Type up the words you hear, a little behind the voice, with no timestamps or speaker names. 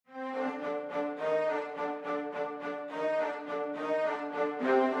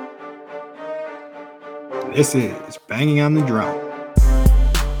This is Banging on the Drum.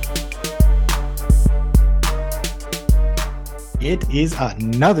 It is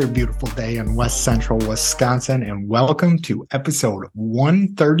another beautiful day in West Central Wisconsin, and welcome to episode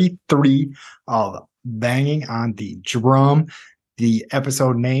 133 of Banging on the Drum. The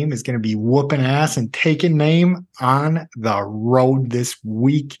episode name is going to be Whooping Ass and Taking Name on the Road this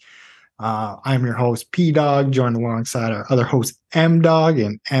week. I'm your host, P-Dog, joined alongside our other host, M-Dog.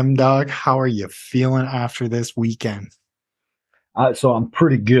 And M-Dog, how are you feeling after this weekend? So I'm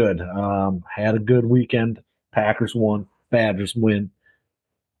pretty good. Had a good weekend. Packers won. Badgers win.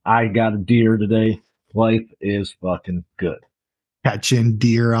 I got a deer today. Life is fucking good. Catching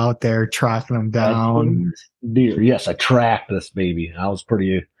deer out there, tracking them down. Deer. Yes, I tracked this baby. I was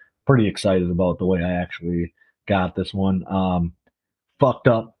pretty excited about the way I actually got this one. Fucked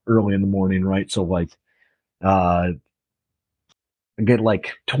up early in the morning, right? So I get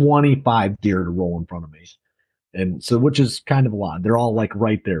like 25 deer to roll in front of me. And so, which is kind of a lot. They're all like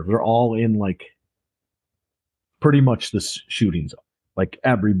right there. They're all in like pretty much the shooting zone. Like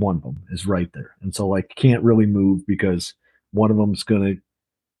every one of them is right there. And so like can't really move because one of them's going to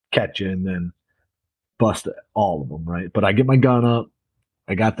catch you and then bust all of them, right? But I get my gun up.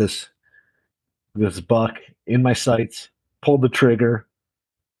 I got this buck in my sights, pulled the trigger,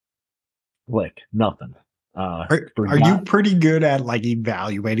 nothing. Are you pretty good at like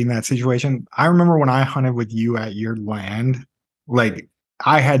evaluating that situation? I remember when I hunted with you at your land, like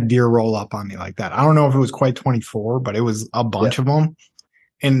I had deer roll up on me like that. I don't know if it was quite 24, but it was a bunch of them.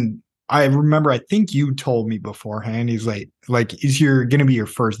 And I remember, I think you told me beforehand, he's like, is going to be your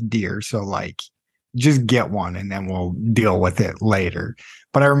first deer. So like, just get one and then we'll deal with it later.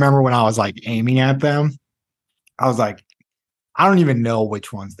 But I remember when I was like aiming at them, I was like, I don't even know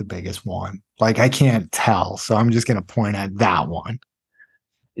which one's the biggest one. Like I can't tell. So I'm just going to point at that one.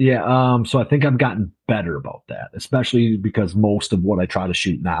 Yeah. So I think I've gotten better about that, especially because most of what I try to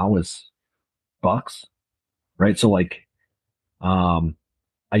shoot now is bucks. Right. So like, I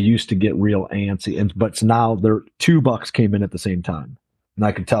used to get real antsy but now there 2 bucks came in at the same time and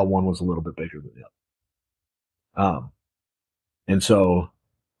I could tell one was a little bit bigger than the other. And so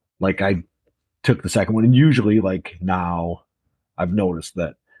like I took the second one and usually like now I've noticed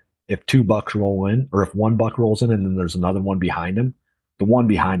that if 2 bucks roll in or if 1 buck rolls in and then there's another one behind him, the one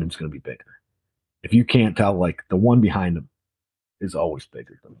behind him is going to be bigger. If you can't tell, like the one behind him is always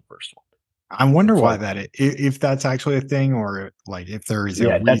bigger than the first one. I wonder why if that's actually a thing or like if there is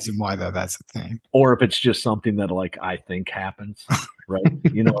a reason why that's a thing. Or if it's just something that like I think happens, right?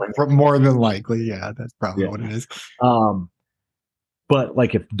 You know, more than likely. Yeah, that's probably what it is. But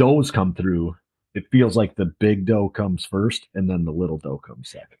like if does come through, it feels like the big doe comes first and then the little doe comes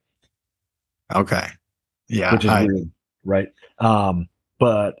second. Okay. Yeah. Which is weird, right?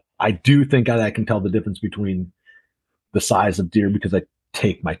 But I do think I can tell the difference between the size of deer because I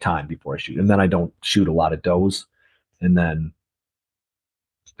take my time before I shoot. And then I don't shoot a lot of does. And then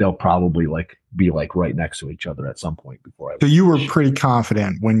they'll probably like be like right next to each other at some point before I. So you were pretty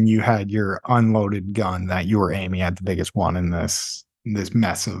confident when you had your unloaded gun that you were aiming at the biggest one in this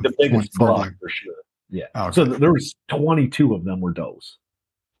mess of the biggest buck for sure. Yeah. Okay. So there was 22 of them were does.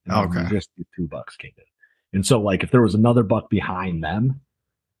 Okay. Just the 2 bucks came in. And so like if there was another buck behind them,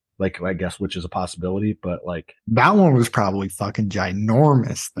 like I guess which is a possibility, but like that one was probably fucking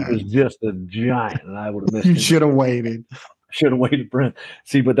ginormous. It was just a giant, and I would have missed. You should have waited. Should have waited for him.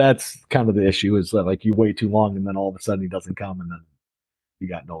 See, but that's kind of the issue is that like you wait too long, and then all of a sudden he doesn't come, and then you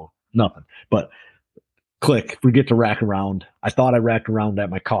got nothing. But click, we get to rack around. I thought I racked around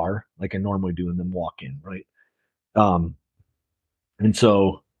at my car like I normally do, and then walk in, right? And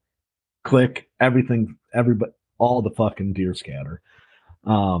so click everything, everybody, all the fucking deer scatter.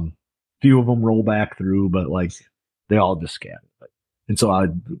 Few of them roll back through, but like they all just scatter. And so I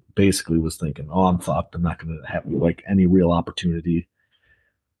basically was thinking, oh, I'm fucked. I'm not going to have like any real opportunity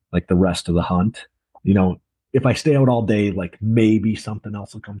like the rest of the hunt. You know, if I stay out all day, like maybe something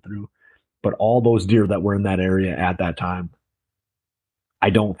else will come through. But all those deer that were in that area at that time, I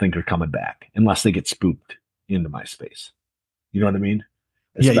don't think are coming back unless they get spooked into my space. You know what I mean?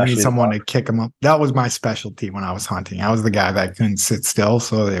 Especially you need someone to kick them up. That was my specialty when I was hunting. I was the guy that couldn't sit still,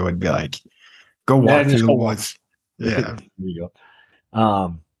 so they would be like, "Go walk through the woods." Yeah, there you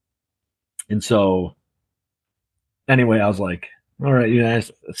go. And so, anyway, I was like, "All right, you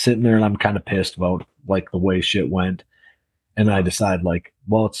guys," sitting there, and I'm kind of pissed about like the way shit went. And I decide, like,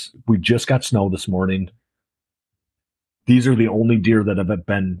 well, we just got snow this morning. These are the only deer that have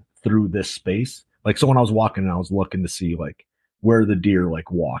been through this space. Like, so when I was walking, I was looking to see like where the deer like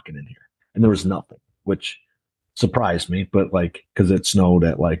walking in here, and there was nothing, which surprised me, but like, because it snowed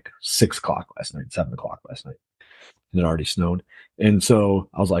at like 6 o'clock last night, 7 o'clock last night. It already snowed. And so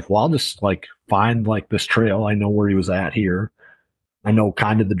I was like, well, I'll just like find like this trail. I know where he was at here. I know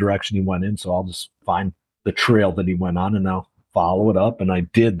kind of the direction he went in. So I'll just find the trail that he went on and I'll follow it up. And I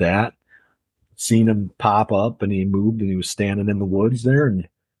did that. Seen him pop up and he moved and he was standing in the woods there and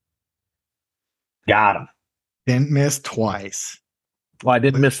got him. Didn't miss twice. Well, I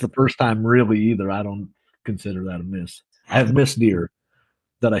didn't miss the first time really either. I don't consider that a miss. I have missed deer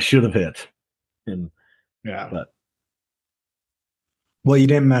that I should have hit. And yeah. But well, you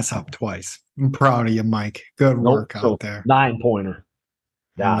didn't mess up twice. I'm proud of you, Mike. Good work out there. 9-pointer.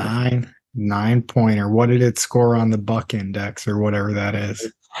 9-pointer. What did it score on the buck index or whatever that is?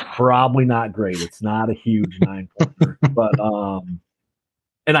 It's probably not great. It's not a huge 9-pointer. But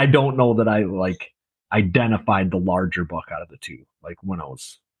and I don't know that I like identified the larger buck out of the two. Like when I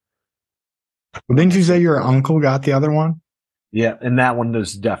was. Well, didn't you say your uncle got the other one? Yeah, and that one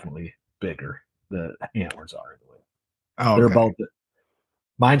is definitely bigger. The antlers are. Oh, they're about the.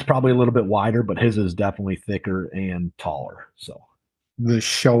 Mine's probably a little bit wider, but his is definitely thicker and taller. So the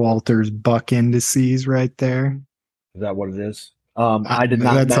Showalter's buck indices right there. Is that what it is? I did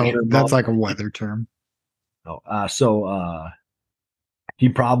not. That's like a weather term. Oh, so he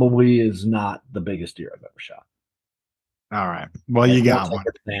probably is not the biggest deer I've ever shot. All right. Well, you got one.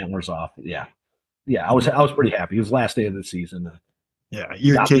 Antlers off. Yeah. I was pretty happy. It was last day of the season. Yeah,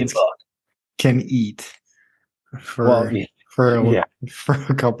 your kids can eat for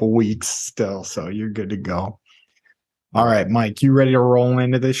a couple weeks still, so you're good to go. All right, Mike, you ready to roll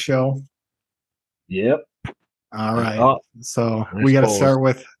into this show? Yep. All right. So we got to start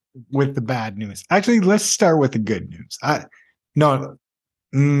with the bad news. Actually, let's start with the good news. Let's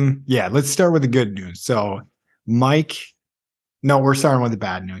start with the good news. So, Mike. No, we're starting with the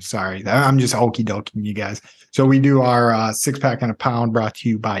bad news. Sorry. I'm just okie doking you guys. So we do our 6-pack and a pound brought to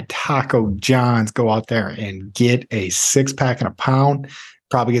you by Taco John's. Go out there and get a 6-pack and a pound.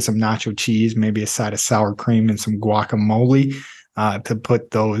 Probably get some nacho cheese, maybe a side of sour cream and some guacamole to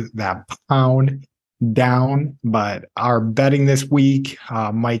put that pound down. But our betting this week,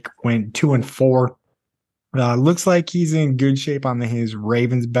 Mike went 2-4. Looks like he's in good shape on his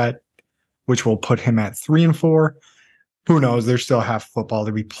Ravens bet, which will put him at 3-4. Who knows? There's still half football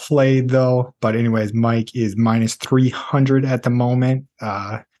to be played, though. But anyways, Mike is minus 300 at the moment.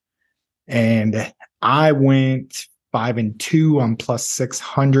 And I went 5-2 on plus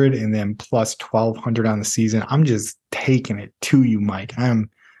 600 and then plus 1,200 on the season. I'm just taking it to you, Mike. I'm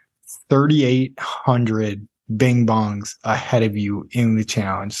 3,800 bing bongs ahead of you in the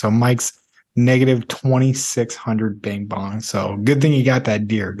challenge. So Mike's negative 2,600 bing bongs. So good thing you got that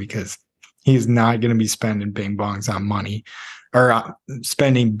deer because he's not going to be spending bing bongs on money or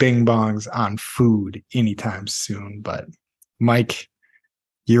spending bing bongs on food anytime soon. But Mike,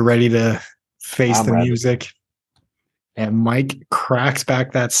 you're ready to face the music. And Mike cracks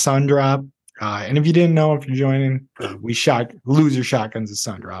back that sun drop. And if you didn't know, if you're joining, we shot loser shotguns a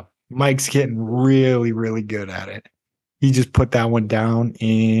sun drop. Mike's getting really, really good at it. He just put that one down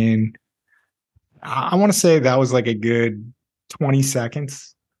in, I want to say that was like a good 20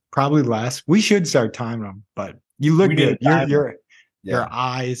 seconds. Probably less. We should start timing them, but you look good. Your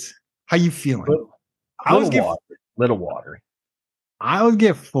eyes. How you feeling? Little watery. I would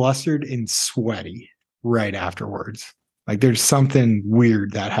get flustered and sweaty right afterwards. Like there's something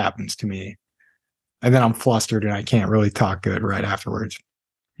weird that happens to me, and then I'm flustered and I can't really talk good right afterwards.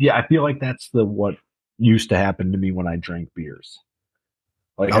 Yeah, I feel like that's what used to happen to me when I drank beers.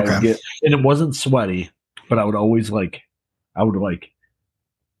 Like I would get, and it wasn't sweaty, but I would always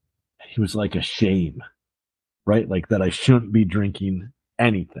it was like a shame, right? Like that I shouldn't be drinking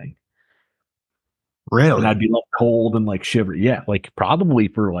anything. Really? And I'd be like cold and like shiver. Yeah, like probably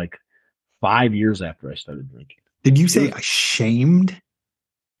for like 5 years after I started drinking. Did you say ashamed?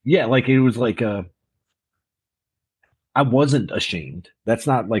 Yeah, like it was like I wasn't ashamed. That's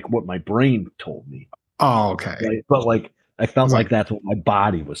not like what my brain told me. Oh, okay. Right? But like I felt like that's what my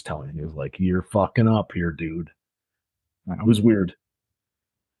body was telling me. It was like, you're fucking up here, dude. It was weird.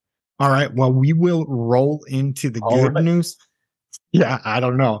 All right. Well, we will roll into the good news. Yeah, I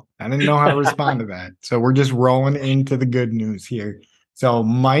don't know. I didn't know how to respond to that. So we're just rolling into the good news here. So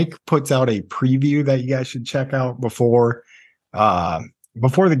Mike puts out a preview that you guys should check out before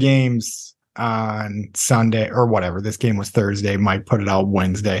the games on Sunday or whatever. This game was Thursday. Mike put it out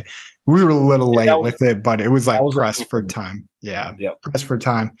Wednesday. We were a little late with it, but it was like pressed for time. Yeah, pressed for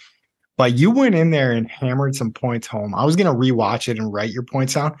time. But you went in there and hammered some points home. I was going to rewatch it and write your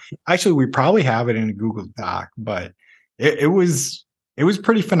points down. Actually, we probably have it in a Google Doc, but it was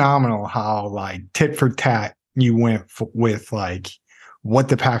pretty phenomenal how like tit for tat you went with like what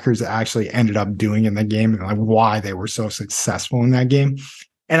the Packers actually ended up doing in the game and like why they were so successful in that game.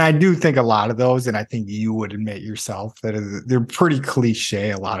 And I do think a lot of those, and I think you would admit yourself that they're pretty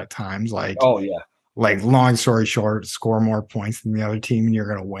cliche a lot of times. Like, Oh yeah. Like long story short, score more points than the other team and you're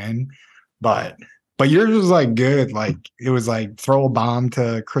gonna win. But yours was like good. Like it was like throw a bomb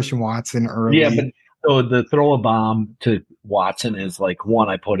to Christian Watson early. Yeah, but so the throw a bomb to Watson is like one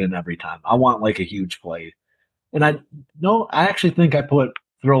I put in every time. I want like a huge play. And I actually think I put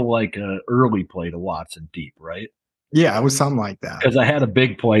throw like a early play to Watson deep, right? Yeah, it was something like that. Because I had a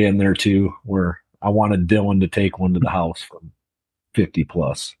big play in there too where I wanted Dylan to take one to the house from 50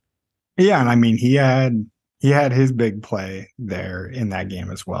 plus. Yeah, and I mean he had his big play there in that game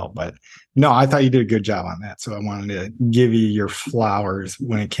as well. But no, I thought you did a good job on that. So I wanted to give you your flowers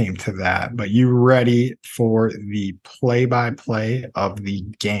when it came to that. But you ready for the play-by-play of the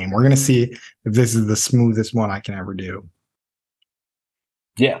game? We're gonna see if this is the smoothest one I can ever do.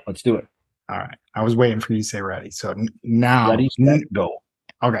 Yeah, let's do it. All right. I was waiting for you to say ready. So now ready, set, go.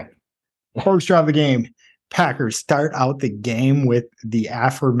 Okay. First drive of the game. Packers start out the game with the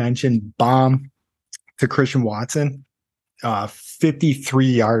aforementioned bomb to Christian Watson,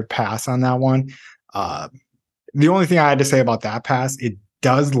 53-yard pass on that one. The only thing I had to say about that pass, it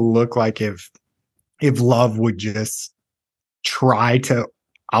does look like if Love would just try to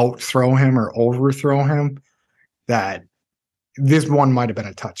outthrow him or overthrow him, that this one might have been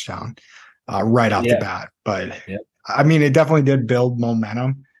a touchdown right off the bat. But I mean, it definitely did build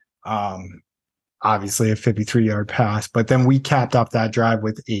momentum. Obviously a 53-yard pass, but then we capped off that drive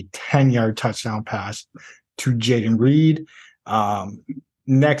with a 10-yard touchdown pass to Jayden Reed.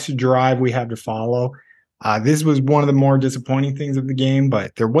 Next drive we have to follow. This was one of the more disappointing things of the game,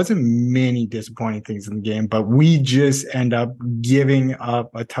 but there wasn't many disappointing things in the game, but we just end up giving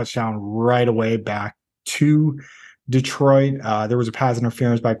up a touchdown right away back to Detroit. There was a pass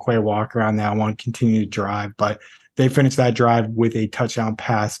interference by Quay Walker on that one, continued to drive, but they finished that drive with a touchdown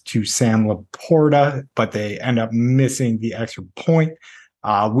pass to Sam Laporta, but they end up missing the extra point.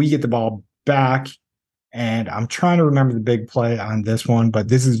 We get the ball back, and I'm trying to remember the big play on this one, but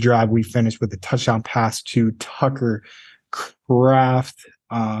this is the drive we finished with a touchdown pass to Tucker Kraft.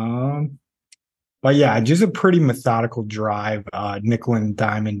 But yeah, just a pretty methodical drive, nickel and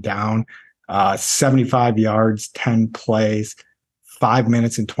diamond down, 75 yards, 10 plays. 5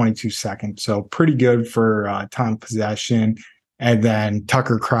 minutes and 22 seconds. So pretty good for time possession. And then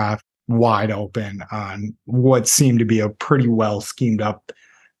Tucker Kraft wide open on what seemed to be a pretty well schemed up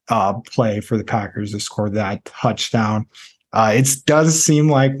play for the Packers to score that touchdown. It does seem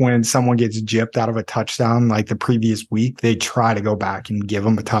like when someone gets gypped out of a touchdown, like the previous week, they try to go back and give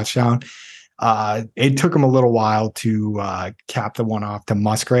them a touchdown. It took them a little while to cap the one off to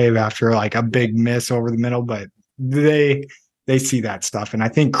Musgrave after like a big miss over the middle, but they see that stuff. And I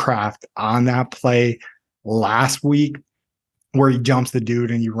think Kraft on that play last week where he jumps the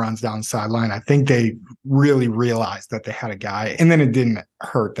dude and he runs down the sideline, I think they really realized that they had a guy. And then it didn't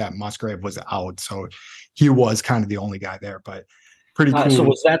hurt that Musgrave was out. So he was kind of the only guy there, but pretty cool. So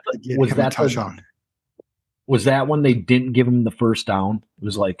was that when they didn't give him the first down? It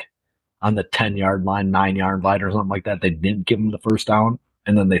was like on the 10-yard line, 9-yard line or something like that. They didn't give him the first down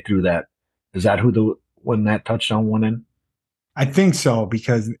and then they threw that. Is that when that touchdown went in? I think so,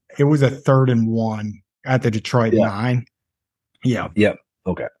 because it was a 3rd and 1 at the Detroit 9. Yeah. Yep.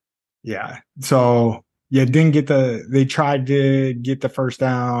 Okay. Yeah. So yeah, they tried to get the first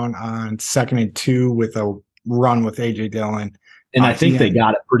down on 2nd and 2 with a run with AJ Dillon. And I think they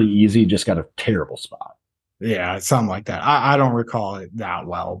got it pretty easy, just got a terrible spot. Yeah, something like that. I don't recall it that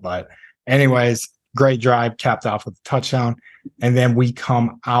well, but anyways, great drive, capped off with a touchdown. And then we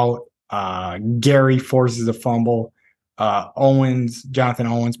come out, Gary forces a fumble. Jonathan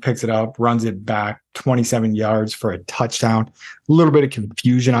Owens picks it up, runs it back 27 yards for a touchdown. A little bit of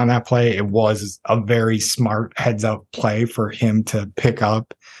confusion on that play. It was a very smart heads up play for him to pick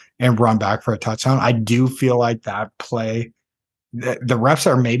up and run back for a touchdown. I do feel like that play, the refs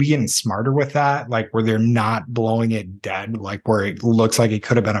are maybe getting smarter with that, like where they're not blowing it dead, like where it looks like it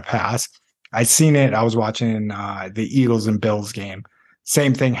could have been a pass. I seen it. I was watching the Eagles and Bills game.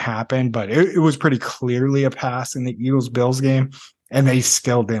 Same thing happened, but it was pretty clearly a pass in the Eagles-Bills game, and they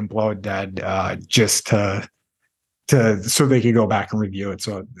still didn't blow it dead just so they could go back and review it.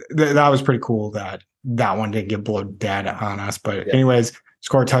 So that was pretty cool that one didn't get blown dead on us. But anyways,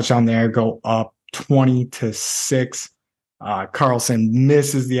 score a touchdown there, go up 20-6. Carlson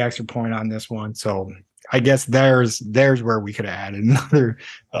misses the extra point on this one, so I guess there's where we could have added another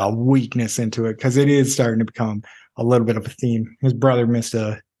weakness into it, because it is starting to become a little bit of a theme. His brother missed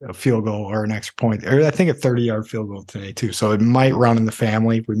a a field goal or an extra point, or I think a 30-yard field goal today too. So it might run in the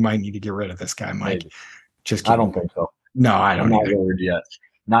family. We might need to get rid of this guy, Mike. Maybe. Just kidding. I don't think so. No, I don't. I'm not worried yet.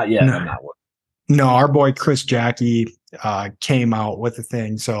 Not yet. No. I'm not worried. No, our boy Chris Jackie came out with the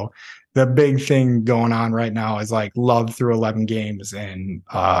thing. So the big thing going on right now is like Love through 11 games and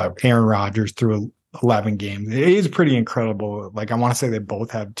Aaron Rodgers through 11 games. It is pretty incredible. Like I want to say they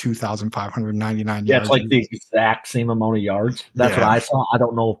both have 2,599 yards. Yeah, it's like the exact same amount of yards. That's what I saw. I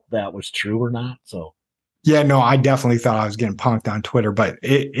don't know if that was true or not. So yeah, no, I definitely thought I was getting punked on Twitter, but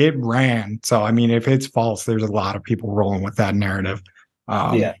it ran. So I mean, if it's false, there's a lot of people rolling with that narrative.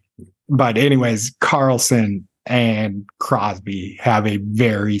 Yeah. But anyways, Carlson and Crosby have a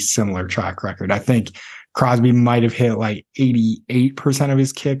very similar track record. I think Crosby might have hit like 88% of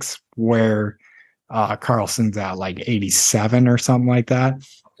his kicks, where Carlson's at like 87 or something like that.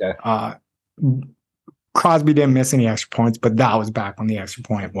 Okay. Crosby didn't miss any extra points, but that was back when the extra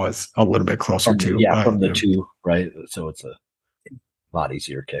point was a little bit closer to. Yeah, from the 2, right? So it's a lot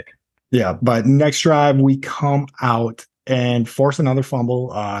easier kick. Yeah, but next drive, we come out and force another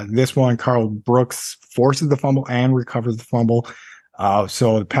fumble. This one, Carl Brooks forces the fumble and recovers the fumble.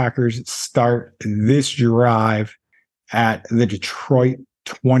 So the Packers start this drive at the Detroit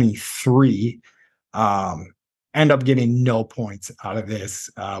 23. End up getting no points out of this.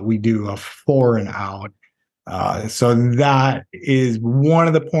 We do a 4 and out. So that is one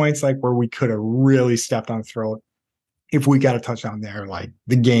of the points like where we could have really stepped on the throat. If we got a touchdown there, like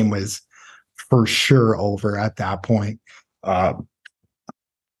the game was for sure over at that point.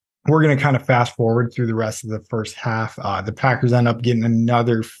 We're going to kind of fast forward through the rest of the first half. The Packers end up getting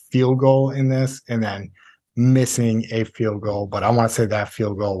another field goal in this and then missing a field goal. But I want to say that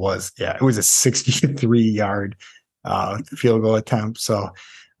field goal was, it was a 63-yard field goal attempt. So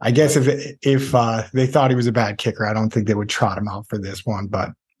I guess if they thought he was a bad kicker, I don't think they would trot him out for this one.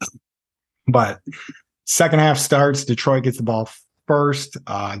 But second half starts, Detroit gets the ball first.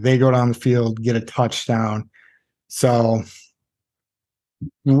 They go down the field, get a touchdown. So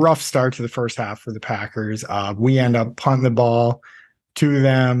rough start to the first half for the Packers. We end up punting the ball to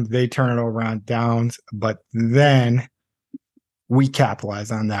them. They turn it over on downs, but then we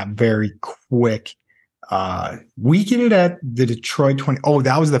capitalize on that very quick. We get it at the Detroit 20. Oh,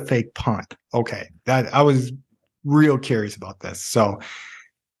 that was the fake punt. Okay. That I was real curious about this. So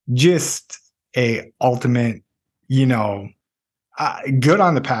just a ultimate, good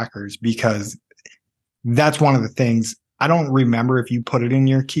on the Packers, because that's one of the things. I don't remember if you put it in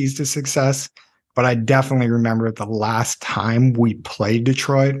your keys to success, but I definitely remember the last time we played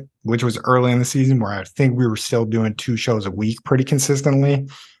Detroit, which was early in the season, where I think we were still doing 2 shows a week pretty consistently.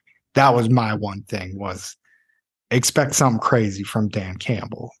 That was my one thing, was expect something crazy from Dan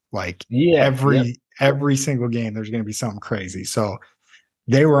Campbell. Like every single game, there's going to be something crazy. So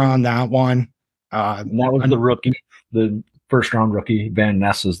they were on that one. And that was the rookie, the first round rookie. Van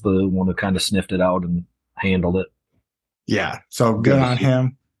Ness is the one who kind of sniffed it out and handled it. Yeah. So good on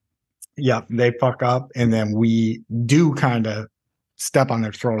him. Yep. They fuck up. And then we do kind of step on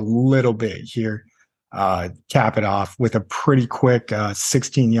their throat a little bit here. Cap it off with a pretty quick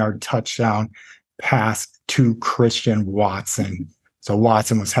 16-yard touchdown pass to Christian Watson. So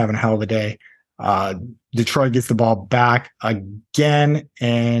Watson was having a hell of a day. Detroit gets the ball back again,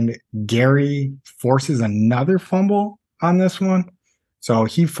 and Gary forces another fumble on this one. So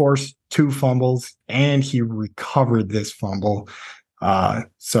he forced 2 fumbles and he recovered this fumble.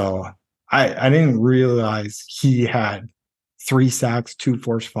 So I didn't realize he had 3 sacks, 2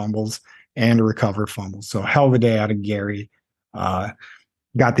 forced fumbles, and a recovered fumble. So hell of a day out of Gary.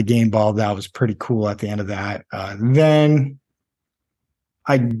 Got the game ball. That was pretty cool at the end of that. Then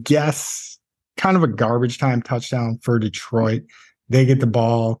I guess kind of a garbage time touchdown for Detroit. They get the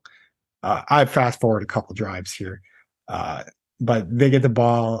ball. I fast forward a couple drives here. But they get the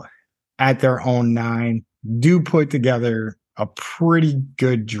ball at their own 9, do put together a pretty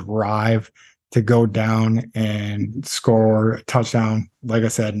good drive to go down and score a touchdown. Like I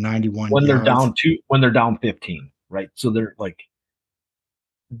said, 91 when yards. When they're down 15, right? So they're like,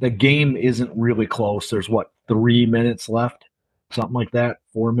 the game isn't really close. There's 3 minutes left, something like that.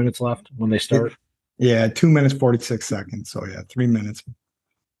 4 minutes left when they start. 2 minutes, 46 seconds. So 3 minutes.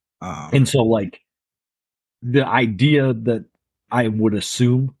 And so like the idea that I would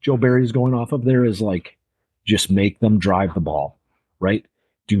assume Joe Barry's going off of there is like, just make them drive the ball, right?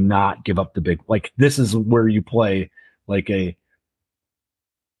 Do not give up the big, like, this is where you play like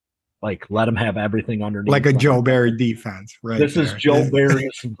let them have everything underneath. Like a Joe Barry defense, right? This is Joe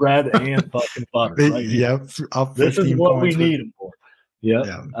Barry's bread and fucking butter, right? Yep. This is what we need him for. Yep.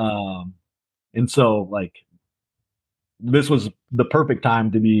 Yeah. And so like this was the perfect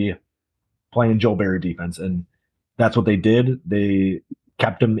time to be playing Joe Barry defense, and that's what they did. They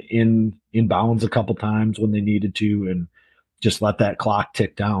kept him in bounds a couple times when they needed to, and just let that clock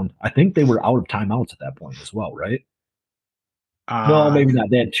tick down. I think they were out of timeouts at that point as well, right? No, maybe not.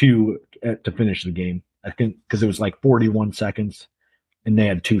 They had two to finish the game. I think because it was like 41 seconds, and they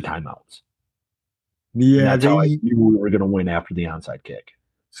had 2 timeouts. Yeah, and that's how I knew we were going to win after the onside kick.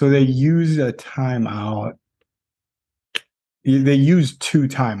 So they used a timeout. They used 2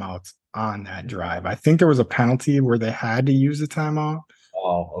 timeouts on that drive. I think there was a penalty where they had to use a timeout.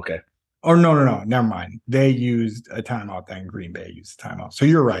 Oh, okay. Or no, never mind. They used a timeout, then Green Bay used a timeout. So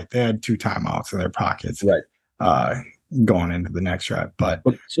you're right. They had 2 timeouts in their pockets. Right. Going into the next drive. But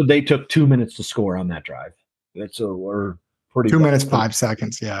so they took 2 minutes to score on that drive. We're pretty 2 minutes, 5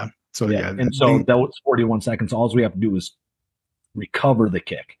 seconds. Yeah. So yeah. And so that was 41 seconds. All we have to do is recover the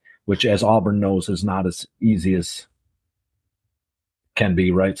kick, which, as Auburn knows, is not as easy as can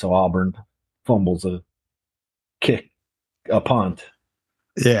be, right? So Auburn fumbles a kick, a punt.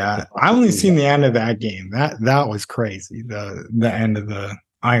 Yeah, I only seen the end of that game. That was crazy. The end of the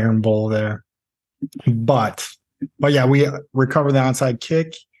Iron Bowl there. But yeah, we recover the onside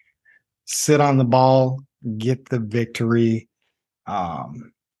kick, sit on the ball, get the victory.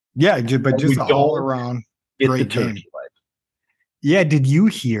 Yeah, but just all around great game. Yeah, did you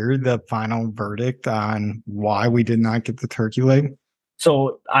hear the final verdict on why we did not get the turkey leg?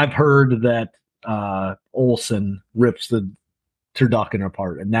 So I've heard that Olsen rips the turducken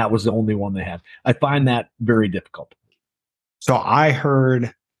apart, and that was the only one they had. I find that very difficult. So I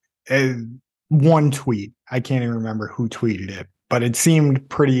heard one tweet. I can't even remember who tweeted it, but it seemed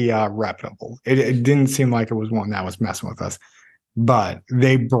pretty reputable. It didn't seem like it was one that was messing with us. But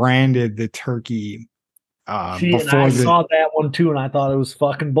they branded the turkey before I saw that one too, and I thought it was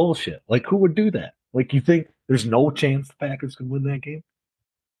fucking bullshit. Like, who would do that? Like, you think there's no chance the Packers can win that game?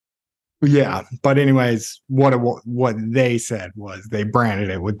 Yeah, but anyways, what they said was they branded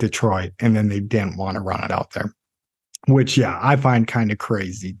it with Detroit, and then they didn't want to run it out there, which, yeah, I find kind of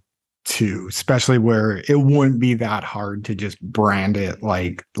crazy too, especially where it wouldn't be that hard to just brand it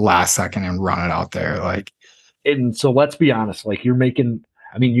like last second and run it out there. Like, and so let's be honest, like you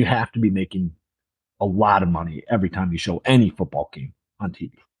have to be making a lot of money every time you show any football game on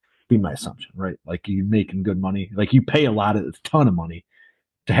TV. Be my assumption, right? Like you're making good money, like you pay a ton of money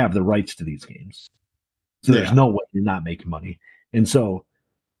to have the rights to these games. So there's no way you're not making money. And so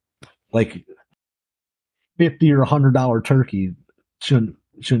like $50 or $100 turkey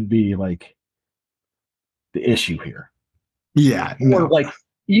shouldn't be like the issue here. Yeah. Or like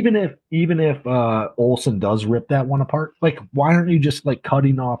even if Olsen does rip that one apart, like why aren't you just like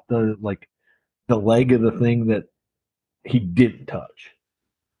cutting off the leg of the thing that he didn't touch?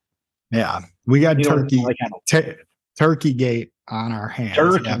 Yeah. We got Turkey Gate on our hands.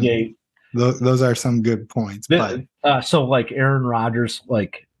 Turkey Gate. Those are some good points. So like Aaron Rodgers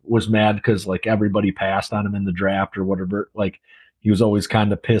like was mad because like everybody passed on him in the draft or whatever. Like he was always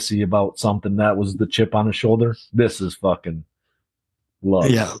kind of pissy about something that was the chip on his shoulder. This is fucking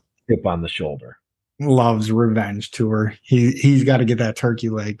chip on the shoulder. Loves revenge tour. He's got to get that turkey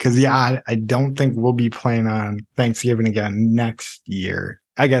leg because I don't think we'll be playing on Thanksgiving again next year.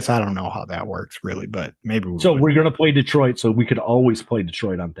 I guess I don't know how that works really, but maybe we're going to play Detroit, so we could always play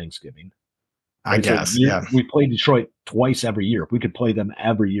Detroit on Thanksgiving. I guess, yeah. We play Detroit twice every year. We could play them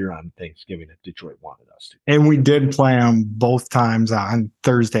every year on Thanksgiving if Detroit wanted us to. And we did play them both times on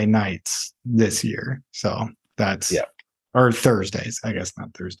Thursday nights this year. So that's or Thursdays, I guess,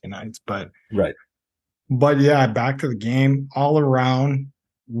 not Thursday nights, but right. But yeah, back to the game. All around,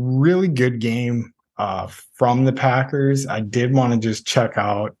 really good game from the Packers. I did want to just check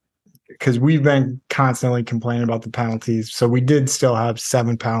out because we've been constantly complaining about the penalties. So we did still have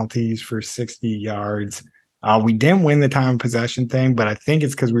 7 penalties for 60 yards. We didn't win the time of possession thing, but I think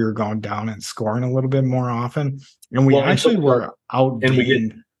it's because we were going down and scoring a little bit more often. And we were outgained. And we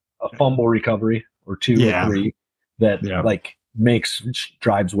get a fumble recovery or 2 or 3 that like makes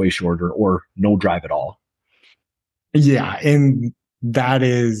drives way shorter or no drive at all. Yeah, and that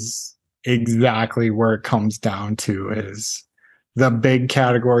is exactly where it comes down to is the big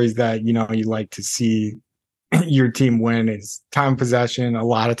categories that, you like to see your team win is time possession. A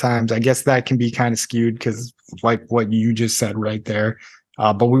lot of times, I guess that can be kind of skewed because like what you just said right there.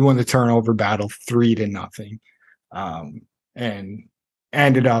 But we won the turnover battle 3-0 and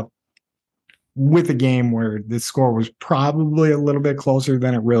ended up with a game where the score was probably a little bit closer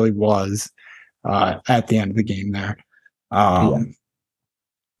than it really was at the end of the game there.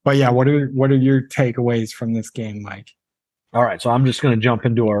 But yeah, what are your takeaways from this game, Mike? All right, so I'm just going to jump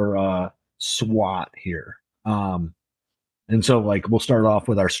into our SWAT here. And so like we'll start off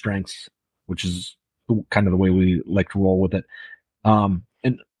with our strengths, which is kind of the way we like to roll with it. And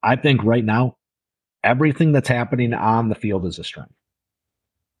I think right now, everything that's happening on the field is a strength.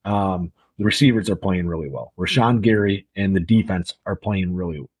 The receivers are playing really well. Rashawn Gary and the defense are playing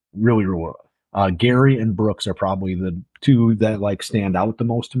really, really, really well. Gary and Brooks are probably the two that like stand out the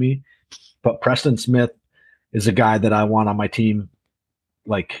most to me. But Preston Smith is a guy that I want on my team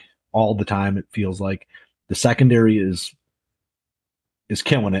like all the time. It feels like the secondary is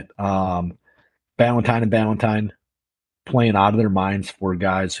killing it. Ballantyne and Ballantyne playing out of their minds for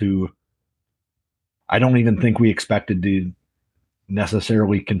guys who I don't even think we expected to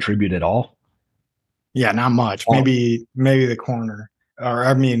necessarily contribute at all. Yeah, not much. Maybe the corner, or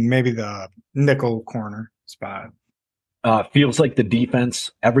I mean, maybe the nickel corner spot. Feels like the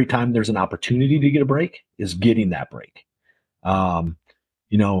defense, every time there's an opportunity to get a break, is getting that break. When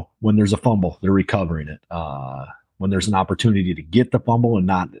there's a fumble, they're recovering it. When there's an opportunity to get the fumble and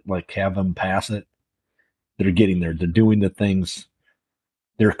not like have them pass it, they're getting there. They're doing the things.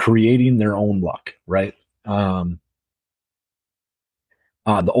 They're creating their own luck, right? The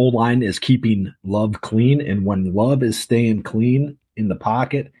old line is keeping Love clean, and when Love is staying clean in the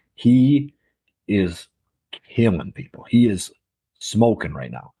pocket, he is killing people. He is smoking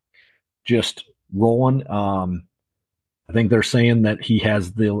right now, just rolling. I think they're saying that he has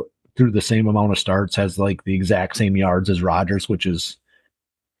through the same amount of starts has like the exact same yards as Rodgers, which is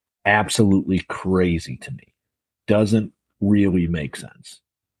absolutely crazy to me. Doesn't really make sense.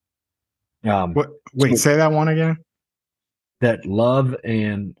 Wait, say that one again. That Love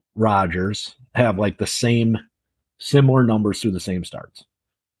and Rodgers have like the same similar numbers through the same starts.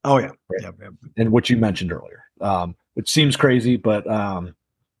 Oh yeah. Right? Yep. And what you mentioned earlier, which seems crazy, but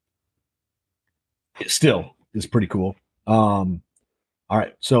it still is pretty cool. All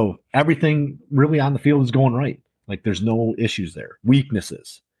right. So everything really on the field is going right. Like there's no issues there.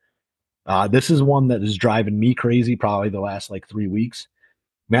 Weaknesses. This is one that is driving me crazy probably the last like 3 weeks.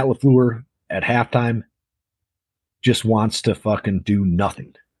 Matt LaFleur at halftime just wants to fucking do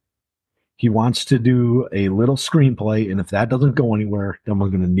nothing. He wants to do a little screenplay, and if that doesn't go anywhere, then we're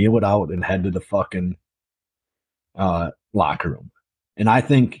going to kneel it out and head to the fucking locker room. And I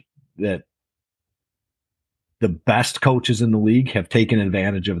think that the best coaches in the league have taken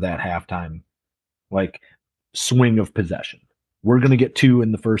advantage of that halftime, like, swing of possession. We're going to get 2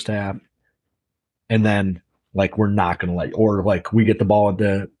 in the first half, and then, like, we're not going to let you. Or, like, we get the ball at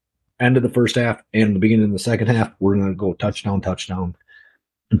the end of the first half and the beginning of the second half, we're going to go touchdown,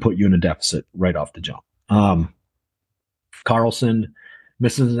 and put you in a deficit right off the jump. Carlson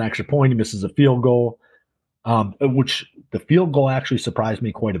misses an extra point. He misses a field goal, which the field goal actually surprised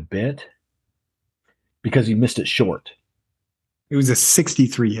me quite a bit because he missed it short. It was a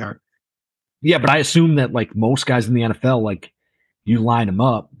 63-yard. Yeah, but I assume that like most guys in the NFL, like you line them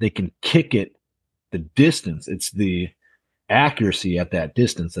up, they can kick it the distance. It's the accuracy at that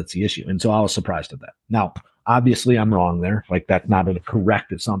distance that's the issue. And so I was surprised at that. Now, obviously I'm wrong there. Like that's not a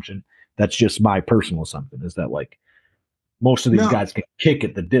correct assumption. That's just my personal assumption is that like most of these guys can kick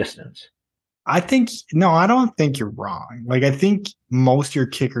it the distance. I don't think you're wrong. Like I think most of your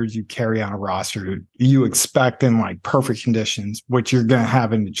kickers you carry on a roster, you expect in like perfect conditions, which you're going to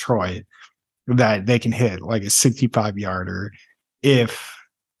have in Detroit, that they can hit like a 65-yarder if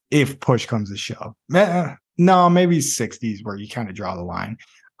push comes to shove. No, maybe 60s where you kind of draw the line.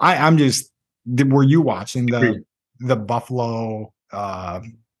 I'm just, were you watching the Buffalo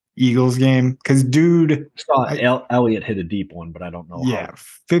Eagles game? Because dude, Elliott hit a deep one, but I don't know. Yeah,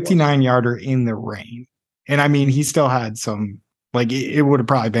 59-yarder in the rain, and I mean he still had some. Like it would have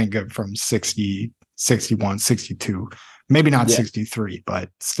probably been good from 60, 61, 62, maybe not 63, but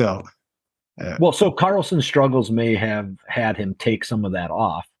still. Well, so Carlson's struggles may have had him take some of that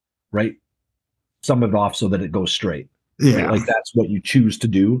off, right? Some of it off so that it goes straight. Yeah, right? Like that's what you choose to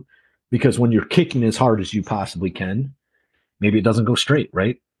do, because when you're kicking as hard as you possibly can, maybe it doesn't go straight,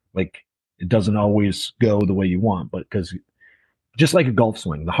 right? Like it doesn't always go the way you want, but because just like a golf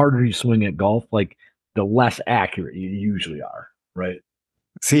swing, the harder you swing at golf, like the less accurate you usually are, right?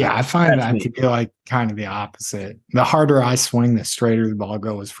 See, I find that to be like kind of the opposite. The harder I swing, the straighter the ball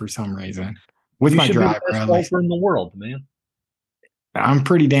goes for some reason. With my driver, be the best golfer in the world, man. I'm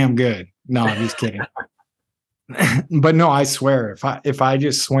pretty damn good. No, I'm just kidding. But no, I swear, if I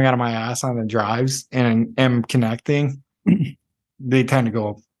just swing out of my ass on the drives and am connecting, they tend to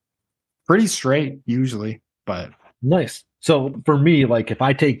go pretty straight usually. But nice. So for me, like if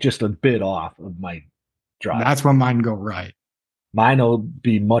I take just a bit off of my drive, that's when mine go right. Mine will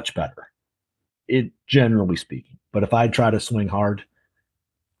be much better, generally speaking. But if I try to swing hard,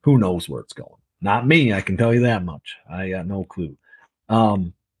 who knows where it's going? Not me, I can tell you that much. I got no clue.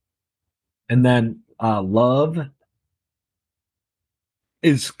 And then Love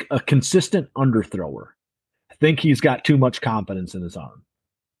is a consistent underthrower. I think he's got too much confidence in his arm.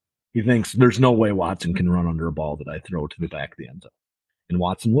 He thinks there's no way Watson can run under a ball that I throw to the back of the end zone. And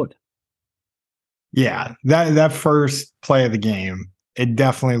Watson would. Yeah, that first play of the game, it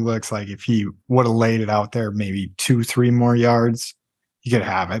definitely looks like if he would have laid it out there maybe 2-3 more yards, he could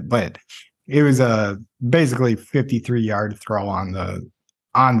have it. But it was a basically 53-yard throw on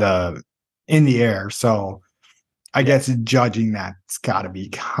the in the air. So I guess judging that's got to be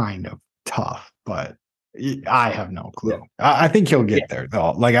kind of tough, but I have no clue. Yeah. I think he'll get there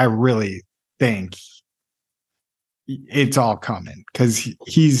though. Like I really think it's all coming because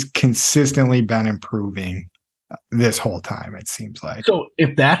he's consistently been improving this whole time, it seems like. So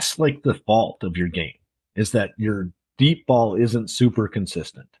if that's like the fault of your game, is that your deep ball isn't super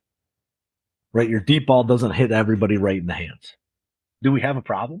consistent, right? Your deep ball doesn't hit everybody right in the hands. Do we have a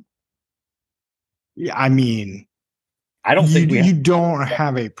problem? Yeah, I mean, I don't think you don't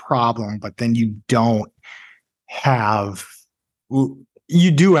have a problem, but then you don't have,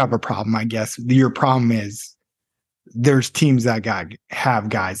 you do have a problem, I guess. Your problem is there's teams that have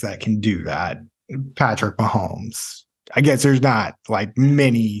guys that can do that. Patrick Mahomes. I guess there's not like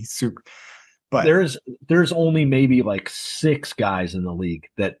many super, but there's only maybe like 6 guys in the league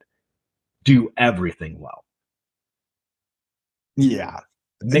that do everything well. Yeah.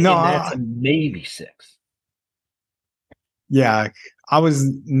 That's maybe 6. Yeah, I was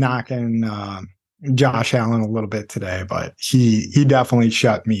knocking Josh Allen a little bit today, but he definitely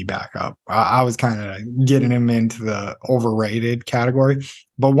shut me back up. I was kind of getting him into the overrated category.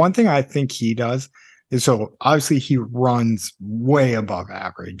 But one thing I think he does is, so obviously he runs way above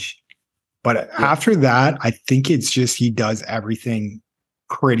average. But after that, I think it's just he does everything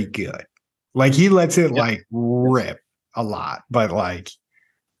pretty good. Like he lets it like rip a lot, but like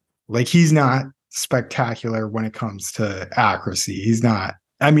he's not spectacular when it comes to accuracy. He's not,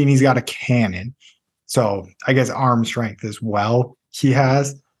 I mean, he's got a cannon. So I guess arm strength as well he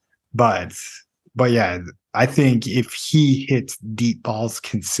has. But yeah, I think if he hits deep balls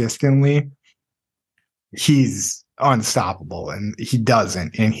consistently, he's unstoppable, and he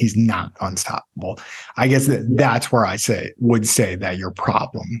doesn't, and he's not unstoppable. I guess that's where I would say that your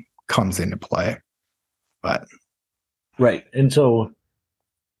problem comes into play. But right. And so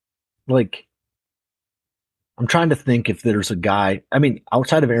like I'm trying to think if there's a guy, I mean,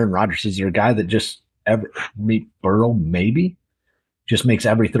 outside of Aaron Rodgers, is there a guy that just Burrow maybe just makes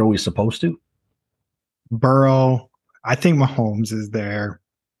every throw he's supposed to? Burrow, I think Mahomes is there.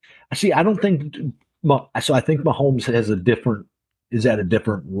 See, I don't think so. I think Mahomes is at a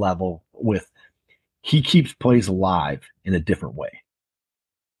different level with, he keeps plays alive in a different way.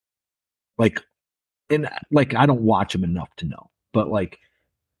 Like I don't watch him enough to know, but like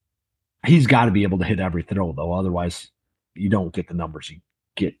he's got to be able to hit every throw though. Otherwise you don't get the numbers you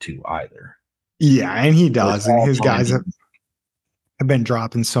get to either. Yeah. And he does. And his guys have been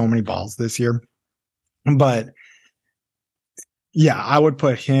dropping so many balls this year, but yeah, I would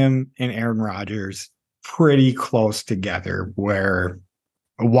put him and Aaron Rodgers pretty close together, where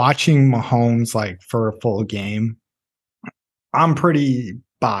watching Mahomes like for a full game, I'm pretty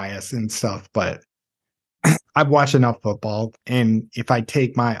biased and stuff, but I've watched enough football, and if I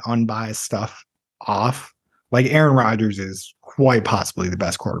take my unbiased stuff off, like Aaron Rodgers is quite possibly the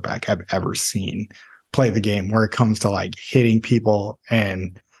best quarterback I've ever seen play the game where it comes to like hitting people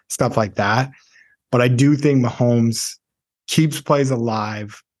and stuff like that. But I do think Mahomes keeps plays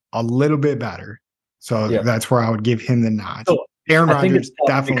alive a little bit better. So that's where I would give him the nod. So Aaron Rodgers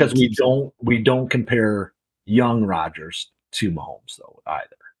definitely, because we don't compare young Rodgers to Mahomes though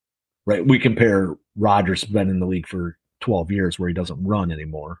either. Right? We compare Rodgers been in the league for 12 years where he doesn't run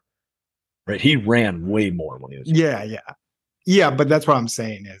anymore. Right? He ran way more when he was young. Yeah, but that's what I'm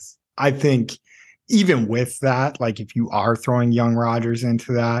saying is I think even with that, like if you are throwing young Rodgers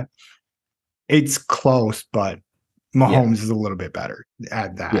into that, it's close, but Mahomes is a little bit better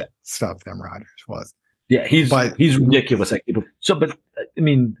at that stuff than Rodgers was. Yeah, he's ridiculous. So, but I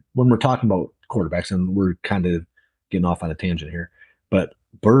mean, when we're talking about quarterbacks, and we're kind of getting off on a tangent here, but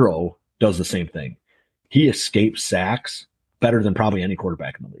Burrow does the same thing. He escapes sacks better than probably any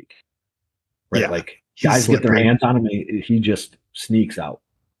quarterback in the league. Right? Yeah, like guys get their hands on him, he just sneaks out.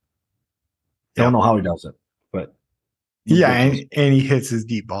 Don't know how he does it, but and he hits his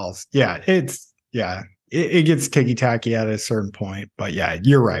deep balls. Yeah, it gets ticky tacky at a certain point, but yeah,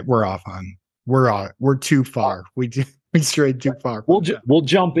 you're right. We're too far. We strayed too far. We'll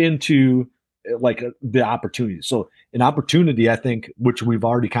jump into like the opportunity. So an opportunity, I think, which we've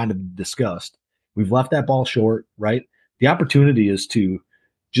already kind of discussed, We've left that ball short, right? The opportunity is to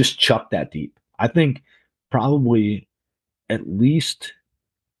just chuck that deep. I think probably at least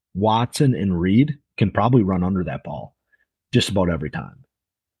Watson and Reed can probably run under that ball just about every time.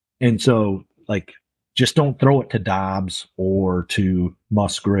 And so, like, just don't throw it to Dobbs or to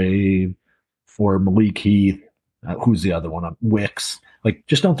Musgrave or Malik Heath. Who's the other one? Wicks. Like,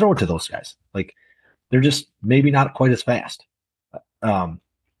 just don't throw it to those guys. Like, they're just maybe not quite as fast.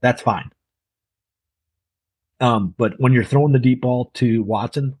 That's fine. But when you're throwing the deep ball to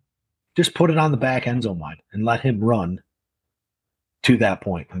Watson, just put it on the back end zone line and let him run to that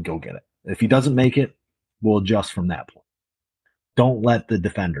point and go get it. If he doesn't make it, we'll adjust from that point. Don't let the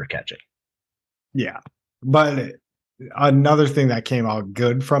defender catch it. Yeah. But another thing that came out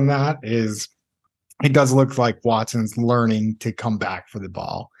good from that is it does look like Watson's learning to come back for the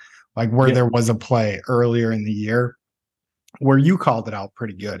ball. Like where there was a play earlier in the year where you called it out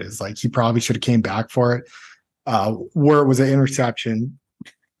pretty good is like he probably should have came back for it. Where it was an interception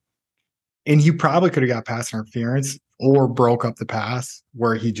and he probably could have got pass interference or broke up the pass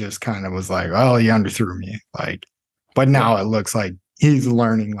where he just kind of was like, oh, he underthrew me. Like, but now it looks like he's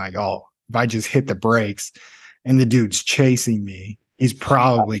learning like, oh, if I just hit the brakes and the dude's chasing me, he's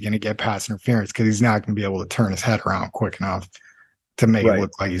probably going to get pass interference because he's not going to be able to turn his head around quick enough to make it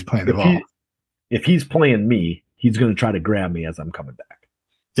look like he's playing the ball. If he's playing me, he's going to try to grab me as I'm coming back.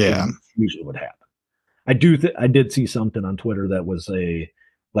 Yeah. That's usually what happens. I did see something on Twitter that was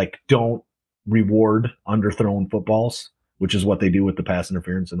don't reward underthrown footballs, which is what they do with the pass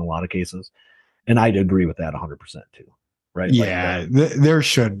interference in a lot of cases. And I'd agree with that 100% too. Right? Yeah. There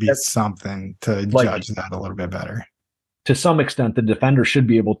should be something to judge that a little bit better. To some extent, the defender should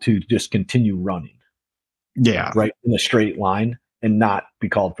be able to just continue running. Yeah. Right. In a straight line and not be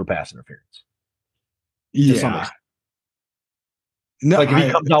called for pass interference. Yeah. To some extent. No, like if he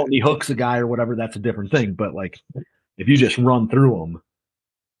comes out and he hooks a guy or whatever, that's a different thing. But like if you just run through him,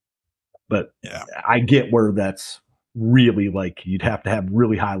 but yeah, I get where that's really like you'd have to have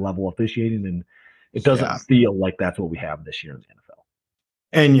really high level officiating, and it doesn't feel like that's what we have this year in the NFL.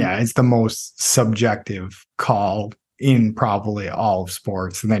 And yeah, it's the most subjective call in probably all of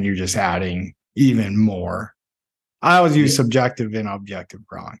sports, and then you're just adding even more. I always use subjective and objective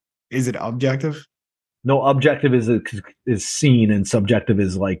wrong. Is it objective? No, objective is seen, and subjective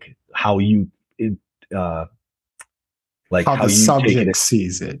is like how you like how the subject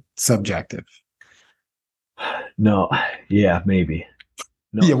sees it. Subjective. No, yeah, maybe.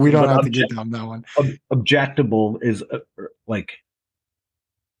 No, yeah, we don't have to get down that one. Objectable is like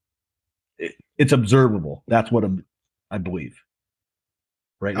it's observable. That's what I believe.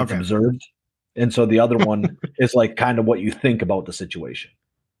 Right? It's observed. And so the other one is like kind of what you think about the situation.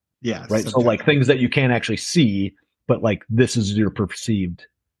 Yeah. Right. So like things that you can't actually see, but like this is your perceived.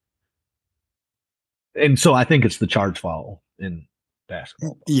 And so I think it's the charge foul in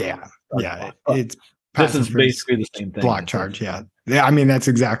basketball. Yeah. Yeah. This is basically the same thing. Block charge. Yeah. Yeah. I mean, that's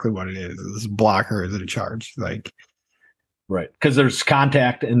exactly what it is. Is it a block or is it a charge? Like, right. Because there's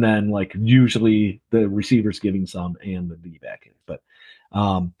contact and then like usually the receiver's giving some and the D back in. But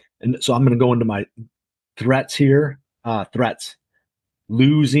and so I'm going to go into my threats here. Threats.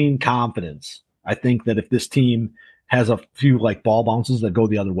 Losing confidence. I think that if this team has a few like ball bounces that go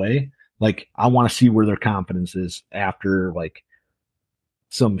the other way, like I want to see where their confidence is after like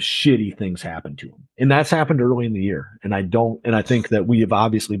some shitty things happen to them. And that's happened early in the year. And I think that we have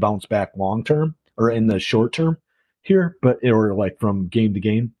obviously bounced back long term or in the short term here, or like from game to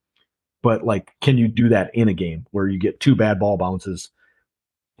game. But like, can you do that in a game where you get two bad ball bounces?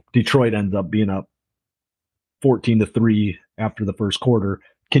 Detroit ends up being up 14-3 after the first quarter.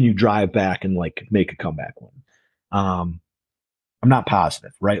 Can you drive back and like make a comeback win? I'm not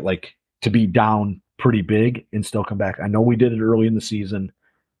positive, right? Like to be down pretty big and still come back. I know we did it early in the season,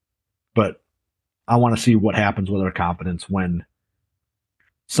 but I want to see what happens with our confidence when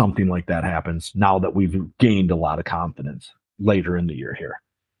something like that happens now that we've gained a lot of confidence later in the year here.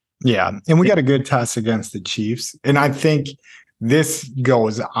 Yeah. And we got a good test against the Chiefs. And I think this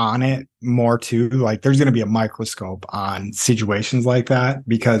goes on it more too. Like there's going to be a microscope on situations like that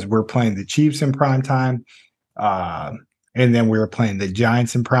because we're playing the Chiefs in prime time. And then we were playing the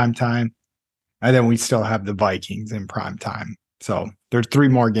Giants in prime time. And then we still have the Vikings in prime time. So there's 3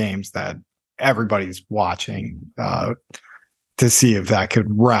 more games that everybody's watching to see if that could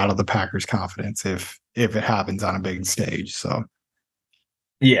rattle the Packers' confidence if it happens on a big stage. So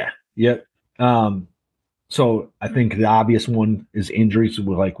yeah. Yep. So I think the obvious one is injuries.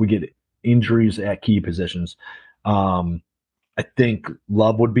 We get injuries at key positions. I think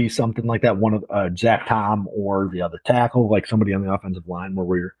Love would be something like that. One of Zach Tom or the other tackle, like somebody on the offensive line where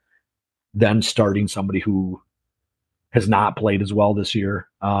we're then starting somebody who has not played as well this year.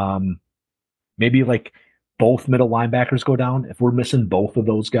 Maybe like both middle linebackers go down. If we're missing both of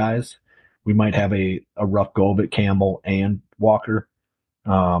those guys, we might have a rough go of it, Campbell and Walker.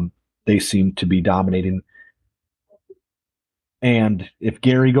 They seem to be dominating. And if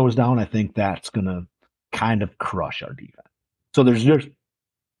Gary goes down, I think that's going to kind of crush our defense. So there's just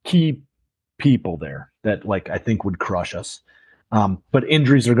key people there that like I think would crush us. But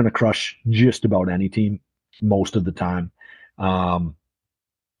injuries are going to crush just about any team most of the time,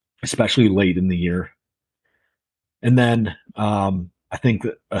 especially late in the year. And then I think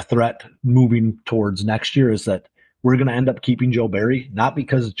that a threat moving towards next year is that we're going to end up keeping Joe Barry, not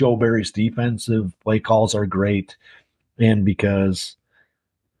because Joe Barry's defensive play calls are great and because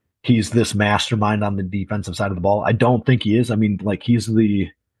he's this mastermind on the defensive side of the ball. I don't think he is. I mean, like he's the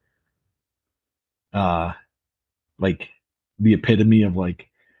epitome of like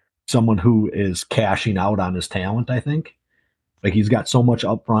someone who is cashing out on his talent, I think. Like he's got so much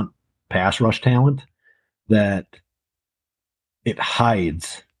upfront pass rush talent that it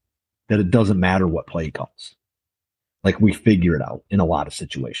hides that it doesn't matter what play he calls. Like we figure it out in a lot of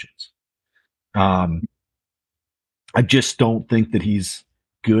situations. I just don't think that he's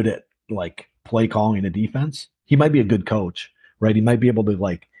good at like play calling a defense. He might be a good coach, right? He might be able to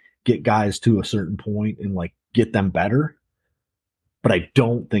like get guys to a certain point and like get them better. But I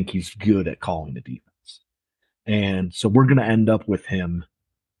don't think he's good at calling the defense. And so we're going to end up with him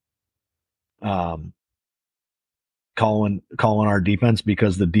calling our defense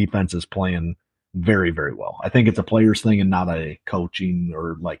because the defense is playing very, very well. I think it's a players thing and not a coaching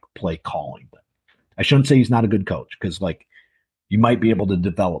or like play calling thing. I shouldn't say he's not a good coach because like you might be able to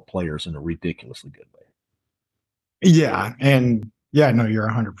develop players in a ridiculously good way. Yeah. And yeah, no, you're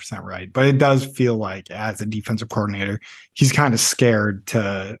 100% right. But it does feel like as a defensive coordinator, he's kind of scared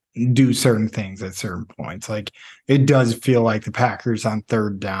to do certain things at certain points. Like it does feel like the Packers on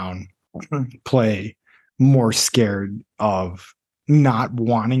third down play more scared of not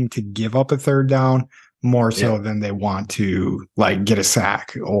wanting to give up a third down more so than they want to like get a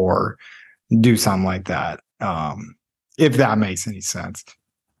sack or do something like that. If that makes any sense.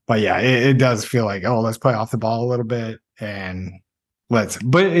 But yeah, it does feel like, oh, let's play off the ball a little bit and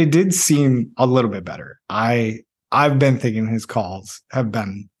but it did seem a little bit better. I've been thinking his calls have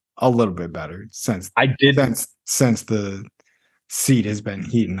been a little bit better since the seat has been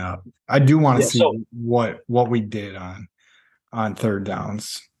heating up. I do want to see what we did on third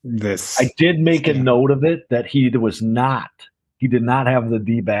downs. I did make a note of it that he did not have the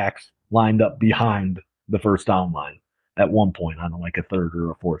D-backs lined up behind the first down line at one point on like a third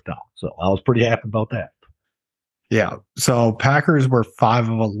or a fourth down. So I was pretty happy about that. Yeah. So Packers were 5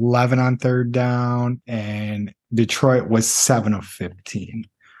 of 11 on third down, and Detroit was 7 of 15.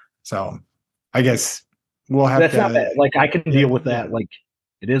 So I guess we'll have That's not bad. Like I can deal with that. Like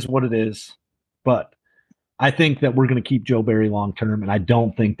it is what it is. But I think that we're going to keep Joe Barry long term, and I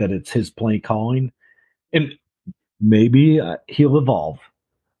don't think that it's his play calling. And maybe he'll evolve,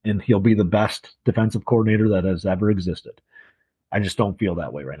 and he'll be the best defensive coordinator that has ever existed. I just don't feel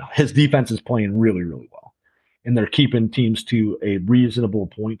that way right now. His defense is playing really, really well, and they're keeping teams to a reasonable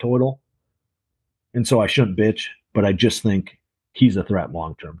point total. And so I shouldn't bitch, but I just think he's a threat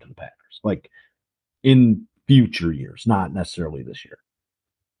long term to the Packers, like in future years, not necessarily this year.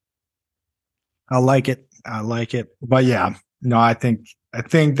 I like it. But yeah, no, I think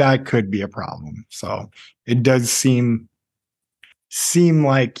that could be a problem. So it does seem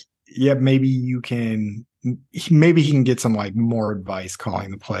like, yeah, maybe he can get some like more advice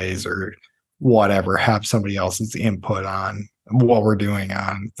calling the plays or whatever, have somebody else's input on what we're doing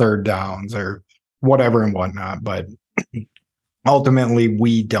on third downs or whatever and whatnot. But ultimately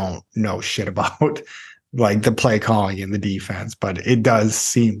we don't know shit about like the play calling and the defense, but it does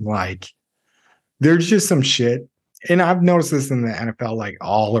seem like there's just some shit. And I've noticed this in the NFL, like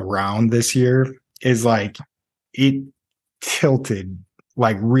all around this year is like it tilted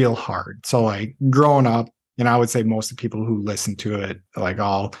like real hard. So like growing up, and I would say most of the people who listen to it, like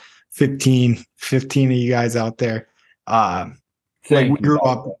all 15 of you guys out there, like we grew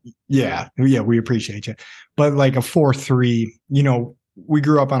up. Yeah, we appreciate you. But like a 4-3, we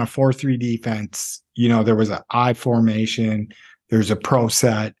grew up on a 4-3 defense. There was an I formation, there's a pro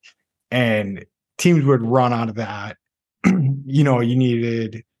set, and teams would run out of that. You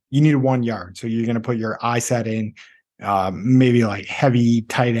needed 1 yard. So you're going to put your I set in, maybe like heavy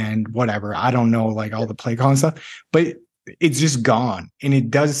tight end, whatever. I don't know, like all the play calling stuff, but it's just gone. And it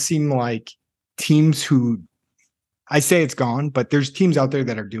does seem like teams who, I say it's gone, but there's teams out there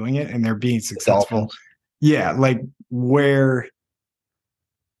that are doing it and they're being successful. Yeah. Like where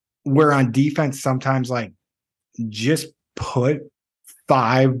where on defense, sometimes like just put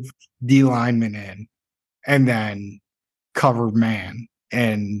 5 D linemen in and then cover man.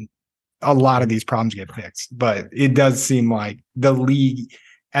 And a lot of these problems get fixed. But it does seem like the league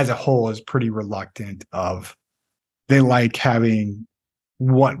as a whole is pretty reluctant of they like having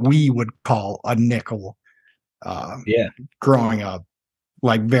what we would call a nickel growing up,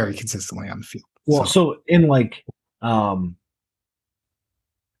 like very consistently on the field. Well, so in like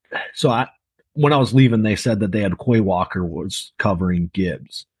when I was leaving, they said that they had Quay Walker was covering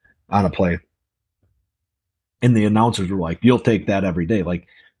Gibbs on a play. And the announcers were like, you'll take that every day. Like